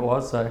golf or whatever it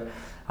was. So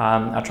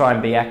I try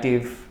and be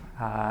active.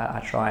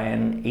 I try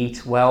and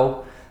eat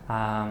well.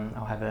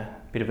 I'll have a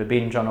bit of a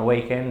binge on a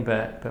weekend,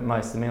 but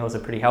most of the meals are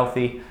pretty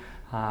healthy.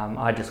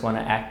 I just want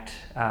to act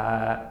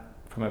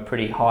from a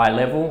pretty high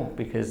level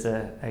because,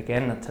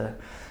 again, to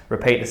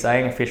repeat the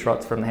saying, a fish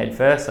rots from the head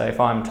first. So if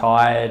I'm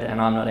tired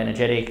and I'm not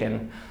energetic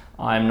and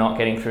I'm not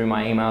getting through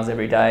my emails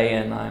every day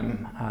and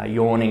I'm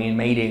yawning in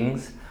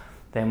meetings,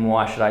 then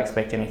why should I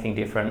expect anything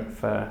different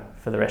for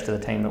the rest of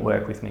the team that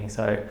work with me?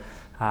 So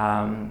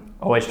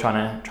always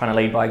trying to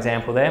lead by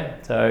example there.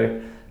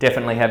 So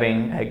definitely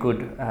having a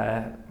good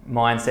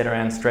mindset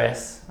around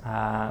stress,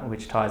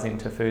 which ties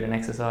into food and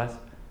exercise.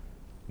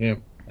 Yeah,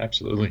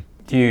 absolutely.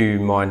 Do you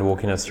mind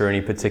walking us through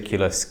any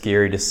particular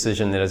scary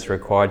decision that has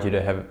required you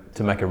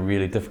to make a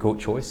really difficult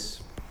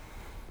choice?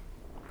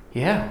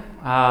 Yeah,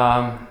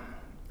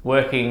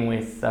 working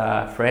with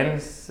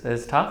friends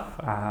is tough,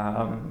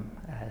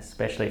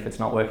 especially if it's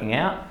not working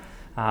out.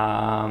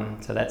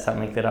 So that's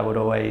something that I would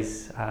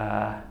always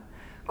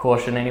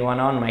caution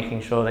anyone on,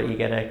 making sure that you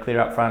get a clear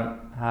upfront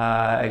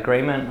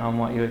agreement on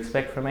what you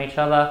expect from each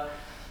other.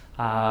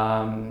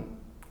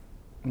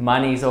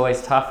 Money's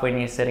always tough when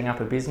you're setting up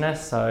a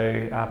business.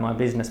 So my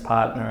business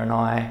partner and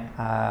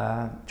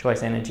I,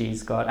 Choice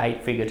Energy's got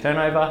 8-figure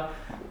turnover.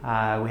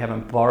 We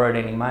haven't borrowed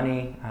any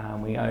money.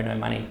 We owe no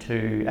money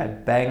to a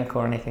bank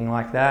or anything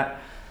like that.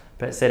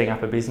 But setting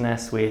up a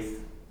business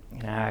with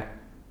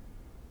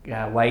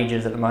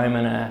wages at the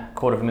moment are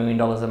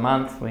 $250,000 a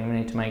month. We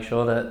need to make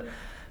sure that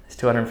there's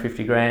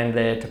 250 grand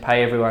there to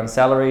pay everyone's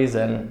salaries,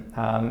 and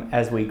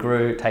as we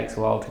grew, it takes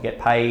a while to get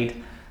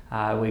paid.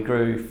 We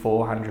grew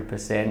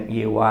 400%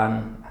 year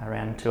one,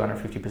 around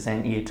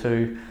 250% year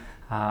two.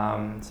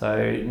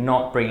 So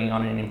not bringing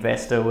on an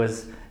investor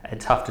was a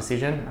tough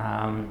decision.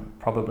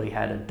 Probably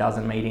had a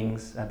dozen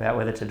meetings about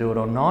whether to do it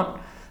or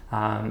not.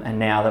 And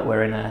now that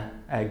we're in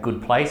a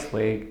good place,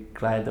 we're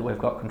glad that we've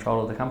got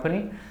control of the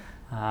company.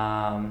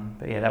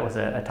 But yeah, that was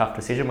a tough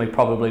decision. We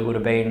probably would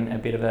have been a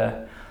bit of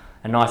a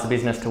nicer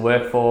business to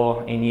work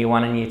for in year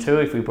one and year two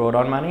if we brought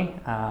on money.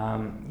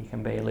 You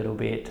can be a little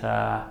bit...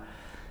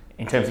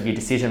 in terms of your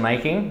decision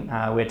making,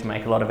 we had to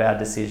make a lot of our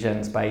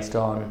decisions based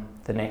on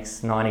the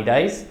next 90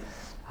 days.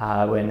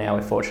 Where now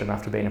we're fortunate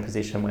enough to be in a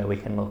position where we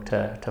can look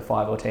to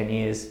 5 or 10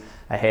 years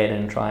ahead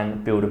and try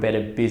and build a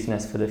better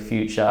business for the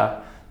future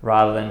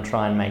rather than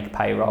try and make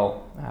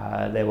payroll.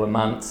 There were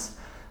months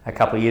a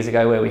couple of years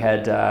ago where we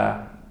had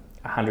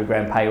 100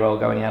 grand payroll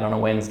going out on a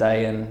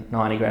Wednesday and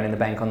 90 grand in the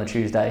bank on the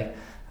Tuesday.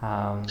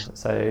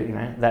 So,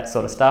 that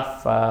sort of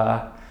stuff.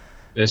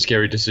 They're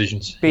scary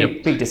decisions.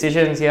 Big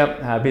decisions,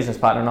 yep. Business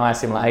partner and I are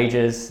similar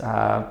ages,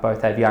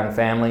 both have young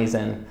families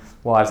and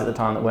wives at the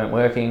time that weren't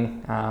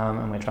working,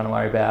 and we're trying to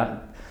worry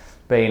about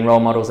being role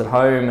models at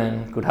home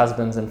and good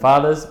husbands and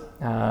fathers,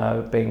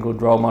 being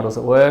good role models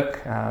at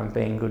work,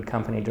 being good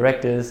company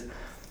directors,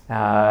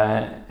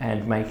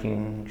 and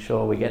making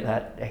sure we get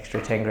that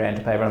extra 10 grand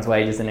to pay everyone's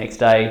wages the next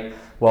day,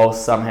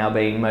 whilst somehow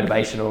being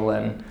motivational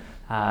and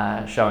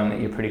showing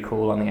that you're pretty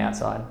cool on the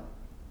outside.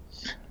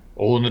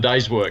 All in a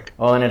day's work.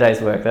 All in a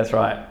day's work, that's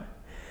right.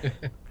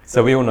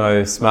 So we all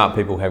know smart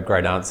people have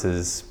great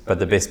answers, but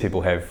the best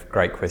people have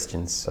great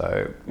questions.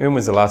 So when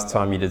was the last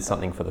time you did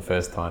something for the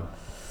first time?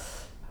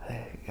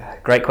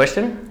 Great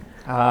question.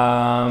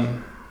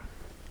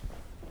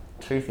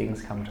 Two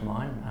things come to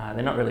mind.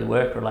 They're not really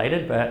work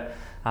related, but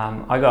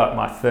I got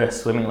my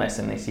first swimming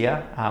lesson this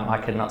year. I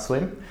cannot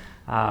swim.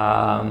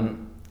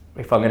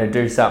 If I'm going to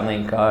do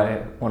something,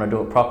 I want to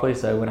do it properly.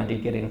 So when I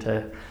did get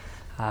into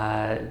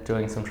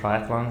doing some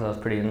triathlons, I was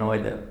pretty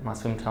annoyed that my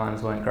swim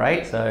times weren't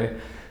great. So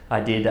I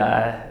did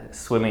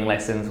swimming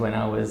lessons when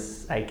I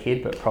was a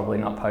kid, but probably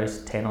not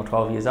post 10 or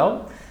 12 years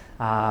old.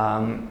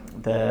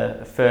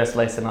 The first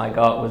lesson I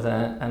got was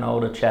an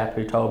older chap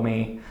who told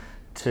me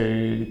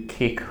to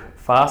kick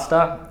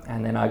faster,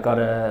 and then I got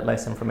a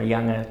lesson from a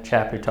younger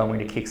chap who told me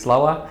to kick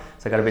slower,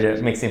 so I got a bit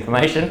of mixed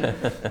information.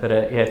 But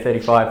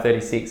 35,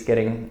 36,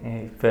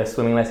 getting first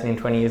swimming lesson in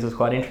 20 years was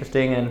quite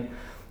interesting. And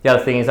the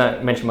other thing is,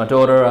 I mentioned my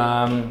daughter,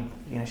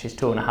 she's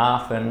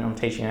 2.5, and I'm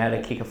teaching her how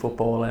to kick a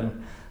football,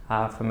 and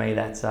for me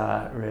that's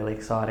really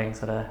exciting,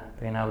 sort of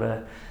being able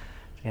to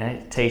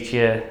teach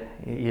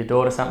your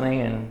daughter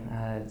something,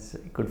 and it's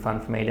good fun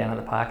for me down at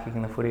the park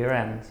kicking the footy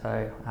around.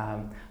 So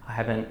I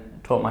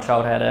haven't taught my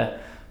child how to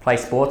play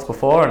sports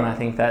before, and I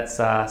think that's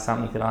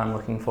something that I'm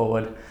looking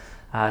forward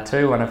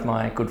to. One of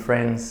my good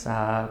friends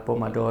bought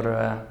my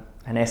daughter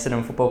an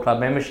Essendon Football Club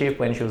membership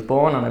when she was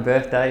born on her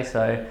birthday,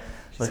 so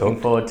looking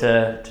forward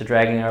to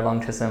dragging her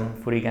along to some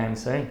footy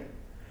games soon.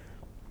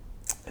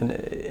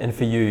 And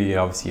for you,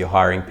 obviously you're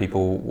hiring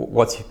people.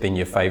 What's been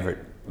your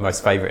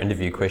most favourite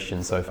interview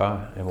question so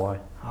far, and why?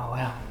 Oh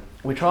wow.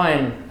 We try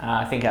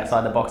and think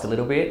outside the box a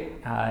little bit.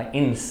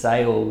 In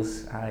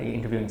sales,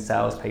 interviewing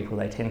salespeople,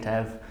 they tend to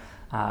have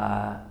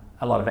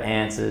a lot of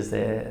answers.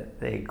 They're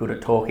good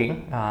at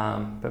talking,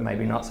 but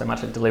maybe not so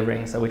much at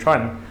delivering. So we try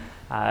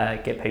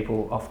and get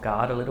people off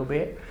guard a little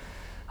bit.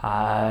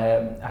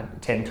 I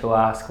tend to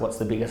ask, what's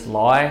the biggest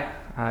lie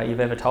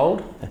you've ever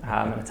told?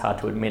 And it's hard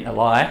to admit a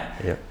lie.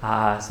 Yep.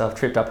 So I've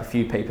tripped up a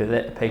few people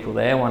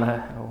there.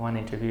 One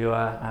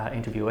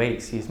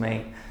interviewee,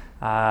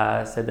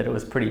 said that it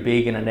was pretty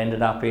big, and it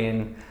ended up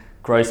in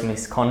gross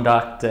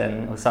misconduct,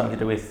 and it was something to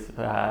do with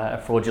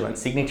a fraudulent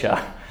signature.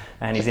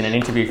 And he's in an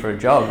interview for a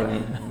job,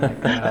 and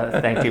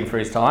thanked him for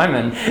his time,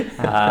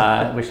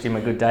 and wished him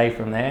a good day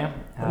from there.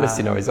 At least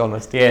you know he's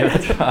honest. Yeah,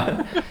 that's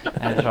right.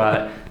 That's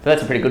right. So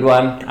that's a pretty good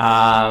one.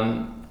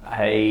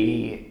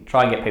 I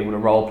try and get people to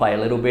role play a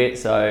little bit.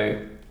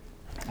 So,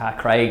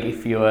 Craig,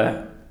 if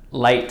you're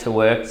late to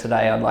work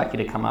today, I'd like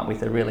you to come up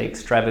with a really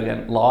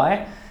extravagant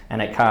lie,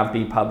 and it can't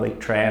be public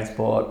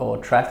transport or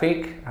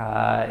traffic.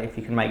 If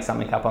you can make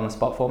something up on the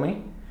spot for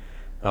me.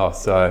 Oh,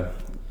 so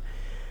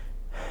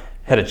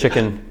had a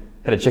chicken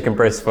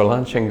breast for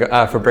lunch and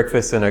for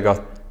breakfast, and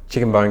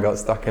chicken bone got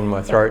stuck in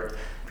my throat.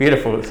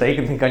 Beautiful. So you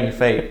can think on your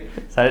feet.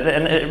 So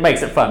and it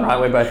makes it fun, right?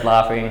 We're both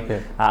laughing.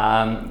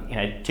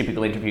 Yeah.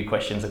 Typical interview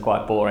questions are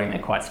quite boring. They're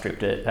quite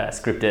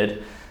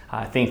scripted.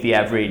 I think the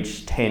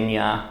average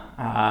tenure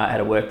at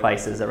a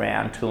workplace is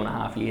around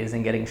 2.5 years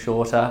and getting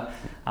shorter.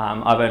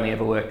 I've only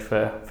ever worked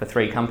for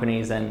 3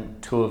 companies,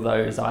 and 2 of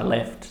those I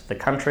left the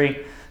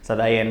country, so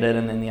they ended,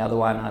 and then the other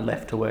one I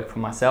left to work for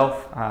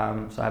myself.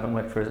 So I haven't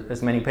worked for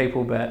as many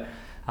people, but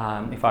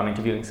if I'm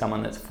interviewing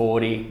someone that's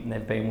 40,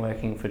 they've been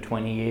working for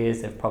 20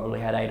 years, they've probably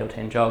had 8 or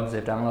 10 jobs,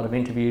 they've done a lot of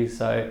interviews,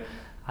 so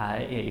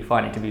you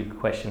find interview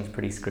questions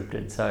pretty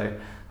scripted. So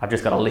I've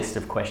just got a list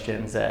of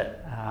questions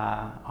that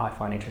I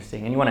find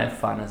interesting, and you want to have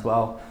fun as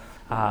well.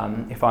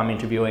 If I'm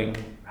interviewing,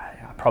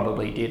 I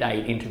probably did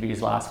 8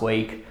 interviews last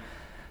week,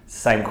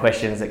 same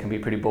questions that can be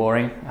pretty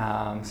boring,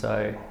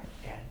 so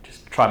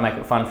just try and make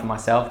it fun for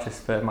myself,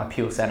 just for my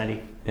pure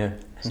sanity. Yeah.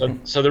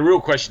 So the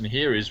real question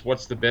here is,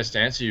 what's the best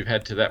answer you've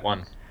had to that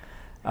one?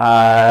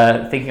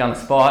 Thinking on the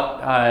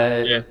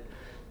spot.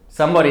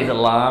 Somebody's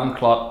alarm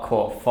clock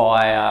caught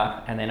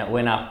fire, and then it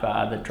went up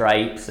the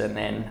drapes, and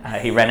then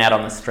he ran out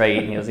on the street,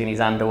 and he was in his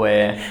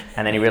underwear,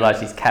 and then he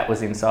realised his cat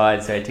was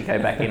inside, so he had to go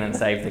back in and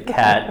save the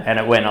cat, and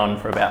it went on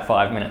for about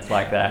 5 minutes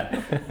like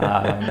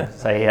that.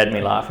 So he had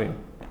me laughing.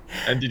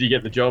 And did he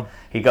get the job?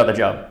 He got the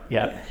job,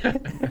 yeah.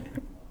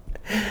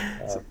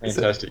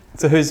 Fantastic.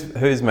 So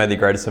who's made the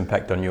greatest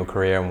impact on your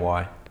career, and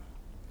why?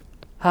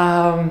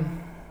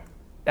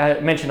 I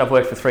mentioned I've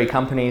worked for 3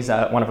 companies.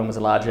 One of them was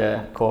a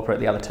larger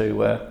corporate. The other 2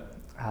 were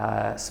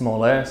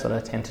smaller, sort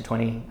of $10 to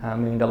 $20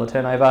 million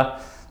turnover.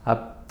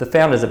 The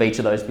founders of each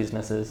of those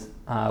businesses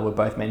were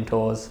both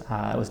mentors.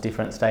 It was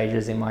different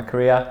stages in my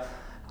career.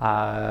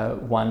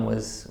 One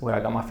was where I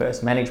got my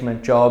first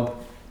management job.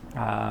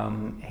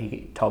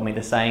 He told me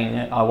the saying,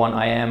 I want,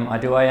 I am, I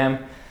do, I am.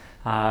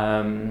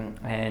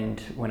 And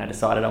when I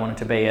decided I wanted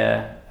to be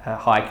a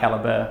high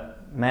caliber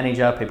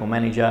manager, people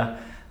manager,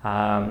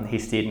 he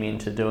steered me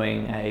into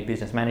doing a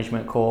business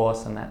management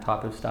course and that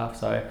type of stuff.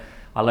 So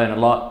I learned a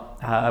lot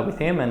with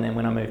him. And then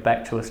when I moved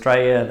back to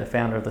Australia, the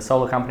founder of the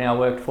solar company I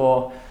worked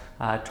for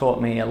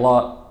taught me a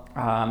lot,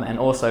 and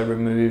also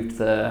removed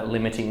the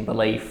limiting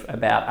belief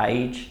about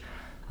age.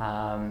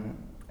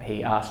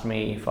 He asked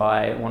me if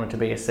I wanted to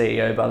be a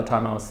CEO by the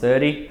time I was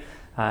 30,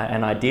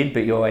 and I did,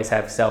 but you always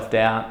have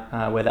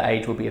self-doubt whether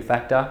age will be a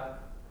factor.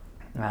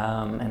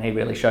 And he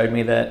really showed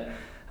me that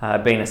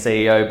being a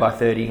CEO by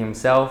 30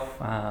 himself,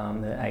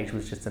 the age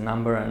was just a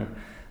number, and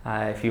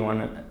if you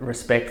want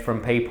respect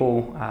from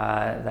people,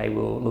 they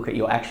will look at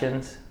your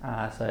actions.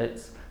 So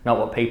it's not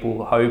what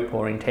people hope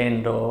or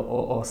intend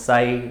or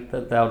say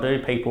that they'll do.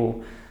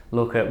 People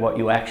look at what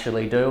you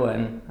actually do,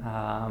 and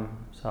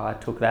so I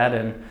took that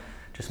and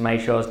just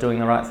made sure I was doing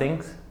the right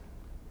things.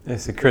 Yeah,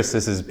 so Chris,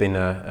 this has been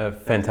a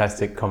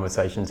fantastic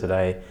conversation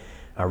today.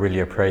 I really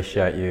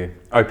appreciate you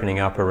opening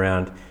up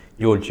around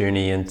your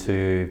journey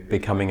into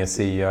becoming a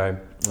CEO,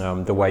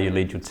 the way you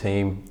lead your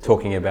team,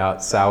 talking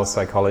about sales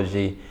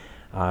psychology,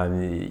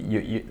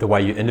 the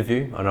way you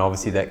interview, and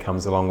obviously that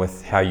comes along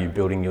with how you're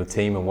building your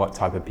team and what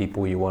type of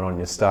people you want on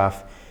your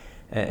staff,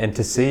 and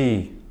to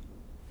see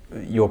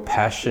your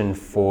passion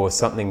for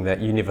something that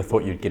you never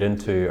thought you'd get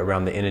into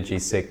around the energy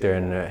sector,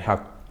 and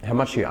how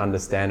much you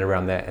understand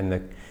around that, and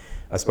the,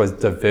 I suppose,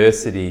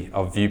 diversity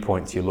of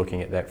viewpoints you're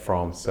looking at that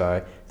from.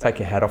 So take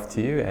your hat off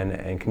to you,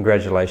 and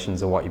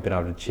congratulations on what you've been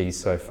able to achieve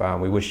so far.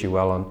 And we wish you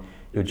well on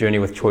your journey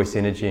with Choice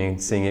Energy and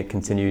seeing it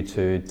continue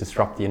to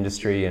disrupt the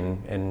industry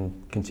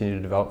and continue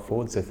to develop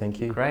forward. So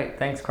thank you. Great.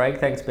 Thanks, Craig.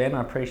 Thanks, Ben.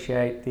 I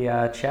appreciate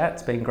the chat.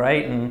 It's been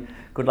great, and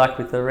good luck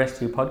with the rest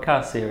of your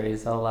podcast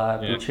series. I'll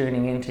be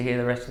tuning in to hear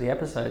the rest of the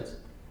episodes.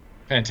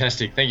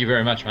 Fantastic. Thank you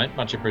very much, mate.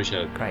 Much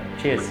appreciated. Great.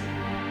 Cheers.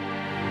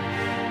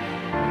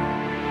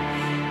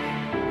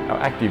 Our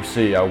Active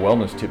CEO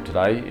Wellness tip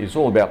today is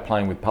all about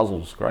playing with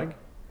puzzles, Greg.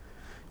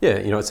 Yeah,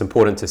 it's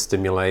important to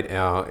stimulate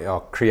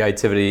our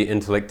creativity,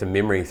 intellect and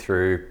memory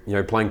through,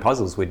 playing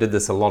puzzles. We did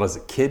this a lot as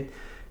a kid.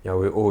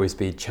 We'd always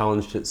be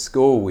challenged at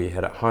school. We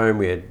had at home,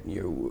 we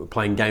had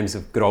playing games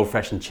of good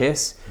old-fashioned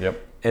chess.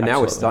 Yep. And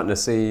now we're starting to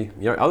see,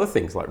 other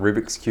things like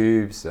Rubik's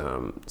Cubes,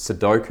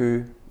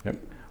 Sudoku. Yep.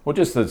 Well,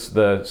 just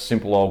the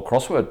simple old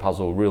crossword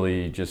puzzle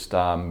really just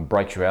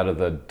breaks you out of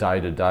the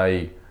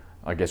day-to-day,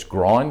 I guess,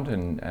 grind,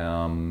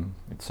 and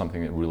it's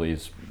something that really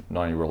is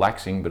not only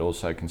relaxing but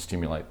also can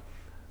stimulate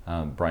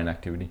brain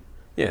activity.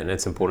 Yeah, and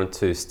it's important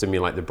to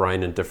stimulate the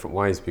brain in different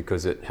ways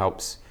because it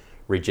helps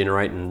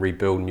regenerate and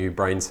rebuild new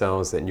brain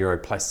cells, that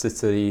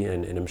neuroplasticity,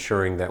 and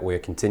ensuring that we're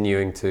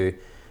continuing to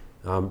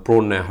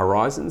broaden our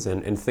horizons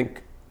and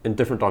think in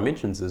different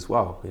dimensions as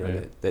well,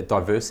 that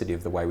diversity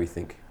of the way we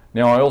think.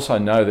 Now, I also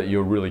know that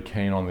you're really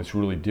keen on this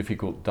really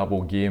difficult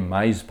double gear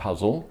maze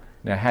puzzle.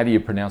 Now, how do you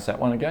pronounce that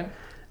one again?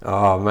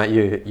 Oh, mate,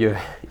 you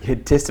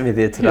tested me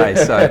there today.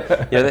 So,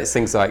 that's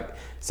things like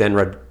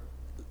Zanrad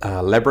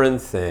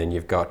Labyrinth, and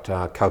you've got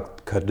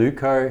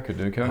Kaduko.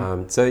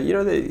 So,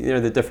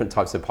 the different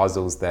types of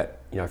puzzles that,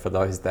 for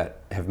those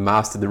that have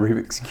mastered the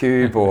Rubik's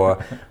Cube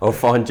or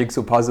find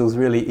jigsaw puzzles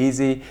really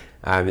easy,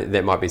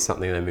 that might be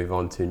something they move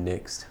on to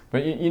next.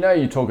 But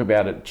you talk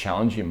about it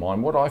challenge your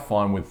mind. What I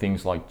find with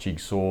things like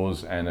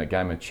jigsaws and a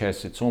game of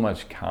chess, it's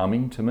almost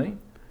calming to me.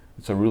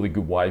 It's a really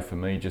good way for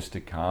me just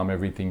to calm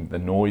everything, the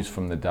noise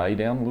from the day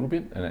down a little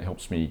bit, and it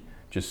helps me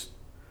just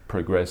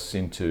progress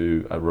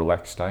into a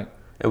relaxed state.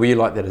 And were you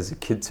like that as a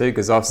kid too?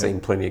 Because I've seen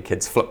plenty of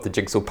kids flip the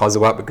jigsaw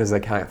puzzle up because they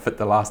can't fit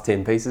the last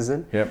 10 pieces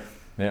in. Yep.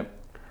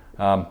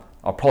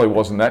 I probably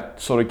wasn't that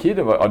sort of kid.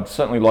 I'd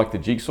certainly like the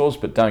jigsaws,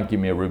 but don't give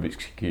me a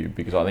Rubik's Cube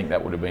because I think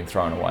that would have been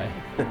thrown away.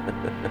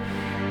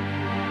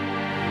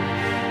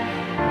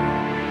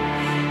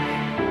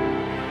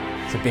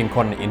 It's been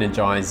quite an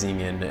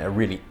energising and a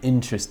really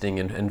interesting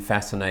and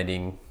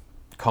fascinating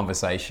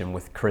conversation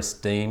with Chris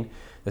Dean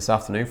this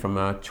afternoon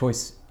from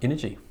Choice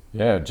Energy.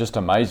 Yeah, just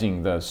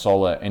amazing. The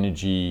solar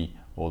energy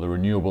or the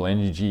renewable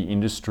energy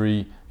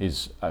industry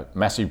is a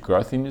massive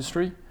growth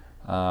industry,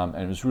 and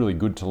it was really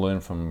good to learn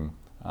from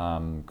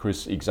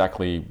Chris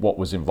exactly what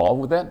was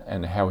involved with that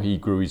and how he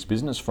grew his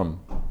business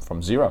from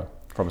zero,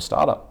 from a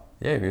startup.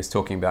 Yeah, he was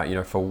talking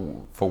about,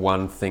 for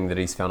one thing that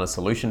he's found a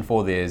solution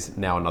for, there's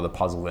now another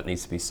puzzle that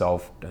needs to be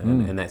solved,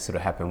 and that sort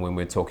of happened when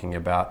we're talking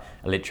about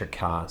electric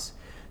cars.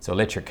 So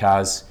electric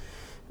cars,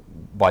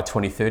 by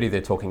 2030,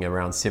 they're talking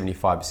around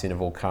 75%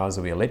 of all cars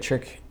will be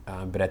electric,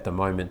 but at the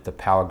moment, the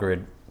power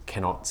grid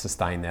cannot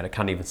sustain that. It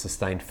can't even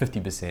sustain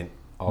 50%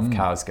 of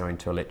cars going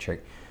to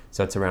electric.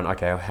 So it's around,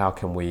 okay, how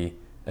can we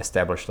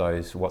establish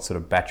those? What sort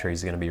of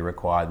batteries are going to be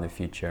required in the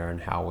future, and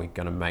how are we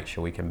going to make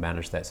sure we can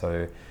manage that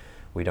so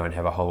we don't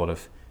have a whole lot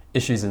of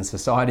issues in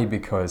society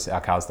because our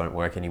cars don't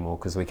work anymore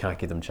because we can't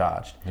get them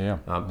charged.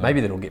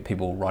 Maybe that'll get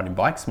people riding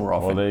bikes more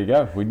often. Well, there you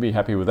go. We'd be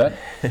happy with that.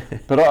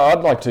 But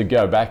I'd like to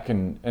go back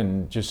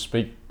and just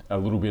speak a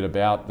little bit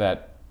about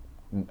that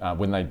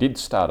when they did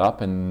start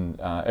up, and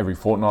every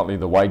fortnightly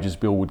the wages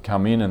bill would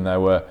come in and they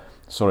were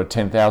sort of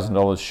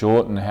 $10,000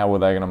 short, and how were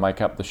they going to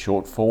make up the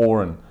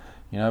shortfall? And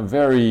he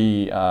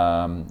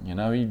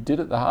did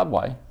it the hard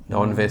way.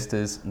 No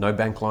investors, no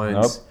bank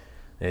loans. Nope.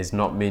 There's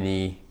not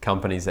many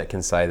companies that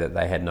can say that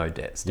they had no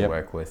debts to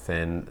work with.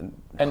 And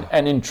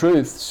in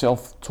truth,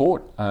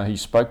 self-taught. He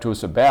spoke to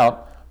us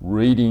about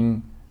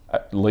reading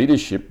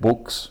leadership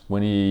books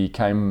when he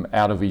came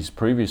out of his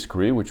previous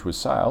career, which was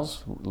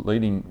sales,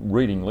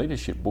 reading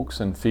leadership books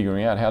and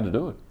figuring out how to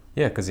do it.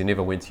 Yeah, because he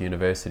never went to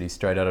university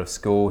straight out of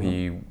school.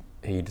 He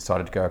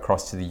decided to go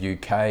across to the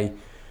UK.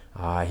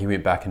 He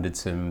went back and did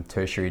some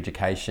tertiary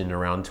education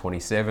around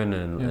 27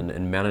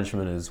 and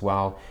management as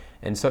well.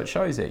 And so it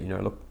shows that,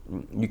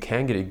 you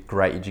can get a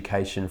great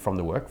education from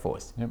the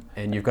workforce.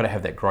 And you've got to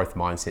have that growth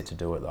mindset to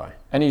do it though.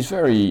 And he's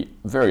very,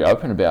 very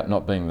open about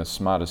not being the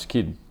smartest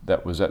kid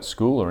that was at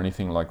school or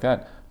anything like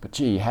that. But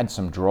gee, he had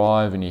some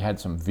drive and he had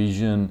some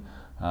vision.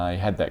 He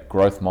had that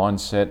growth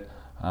mindset,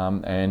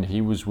 and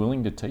he was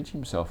willing to teach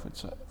himself.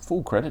 It's a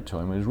full credit to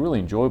him. It was really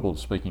enjoyable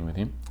speaking with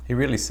him. He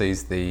really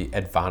sees the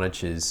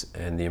advantages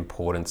and the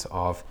importance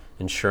of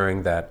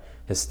ensuring that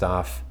his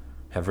staff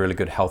have really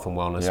good health and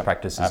wellness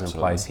practices absolutely.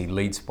 in place. He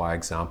leads by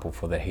example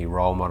for that. He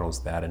role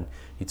models that. And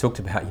he talked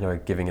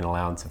about, giving an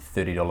allowance of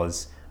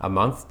 $30 a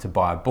month to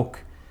buy a book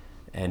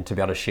and to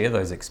be able to share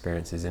those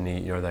experiences. And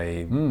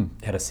they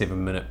had a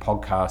 7-minute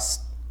podcast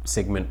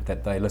segment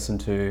that they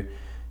listened to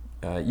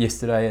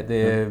yesterday at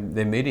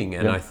their meeting.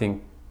 And I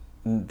think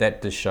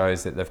that just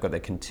shows that they've got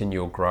that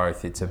continual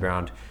growth. It's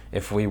around,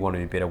 if we want to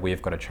be better,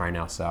 we've got to train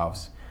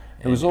ourselves.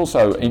 It was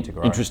also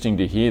interesting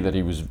to hear that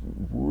he was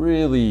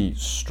really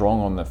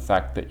strong on the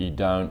fact that you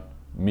don't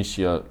miss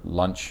your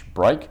lunch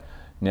break.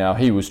 Now,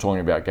 he was talking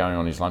about going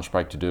on his lunch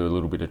break to do a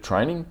little bit of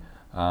training.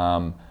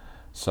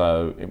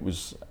 So it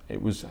was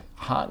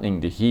heartening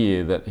to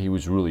hear that he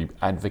was really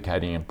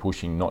advocating and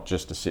pushing, not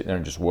just to sit there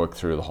and just work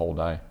through the whole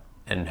day.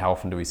 And how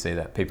often do we see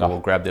that? People will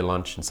grab their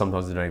lunch, and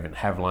sometimes they don't even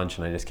have lunch,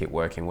 and they just keep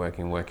working.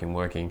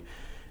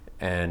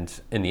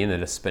 And in the end, they're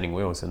just spinning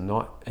wheels. And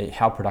not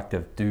how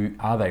productive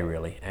are they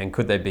really? And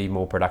could they be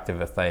more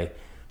productive if they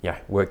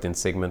worked in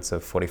segments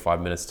of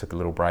 45 minutes, took a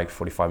little break,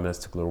 45 minutes,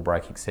 took a little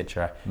break,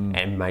 etc.,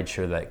 and made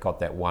sure they got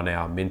that 1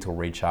 hour mental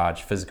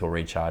recharge, physical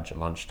recharge at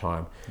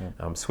lunchtime,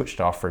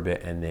 switched off for a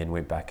bit, and then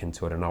went back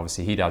into it. And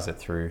obviously he does it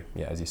through,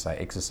 as you say,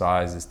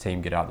 exercise. His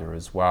team get out there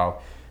as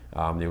well.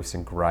 There was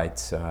some a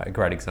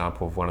great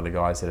example of one of the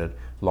guys that had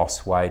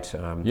lost weight,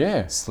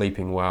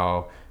 sleeping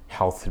well,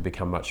 health had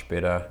become much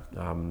better.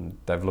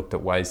 They've looked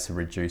at ways to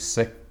reduce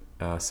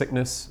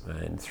sickness,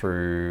 and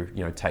through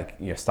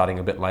starting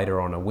a bit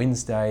later on a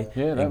Wednesday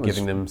and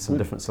giving them some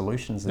different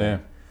solutions there.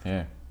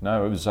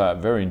 No, it was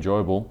very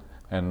enjoyable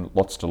and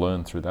lots to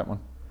learn through that one.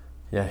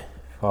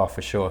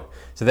 For sure.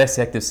 So that's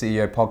the Active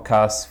CEO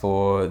podcast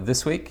for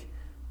this week,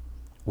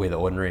 where the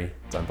ordinary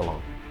don't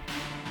belong.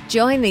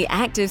 Join the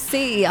Active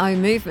CEO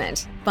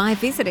movement by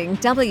visiting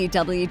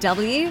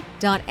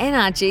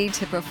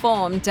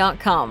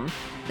www.nrg2perform.com.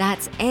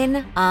 That's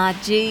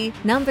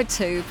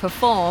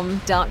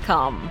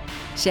NRG2perform.com.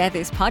 Share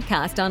this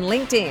podcast on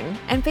LinkedIn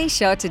and be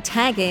sure to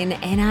tag in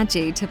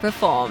NRG to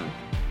Perform.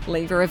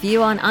 Leave a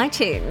review on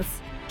iTunes.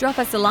 Drop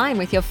us a line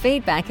with your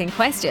feedback and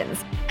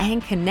questions,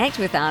 and connect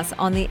with us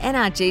on the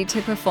NRG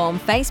to Perform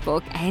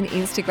Facebook and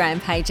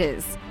Instagram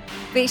pages.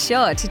 Be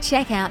sure to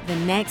check out the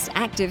next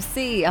Active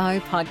CEO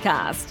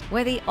podcast,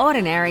 where the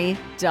ordinary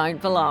don't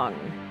belong.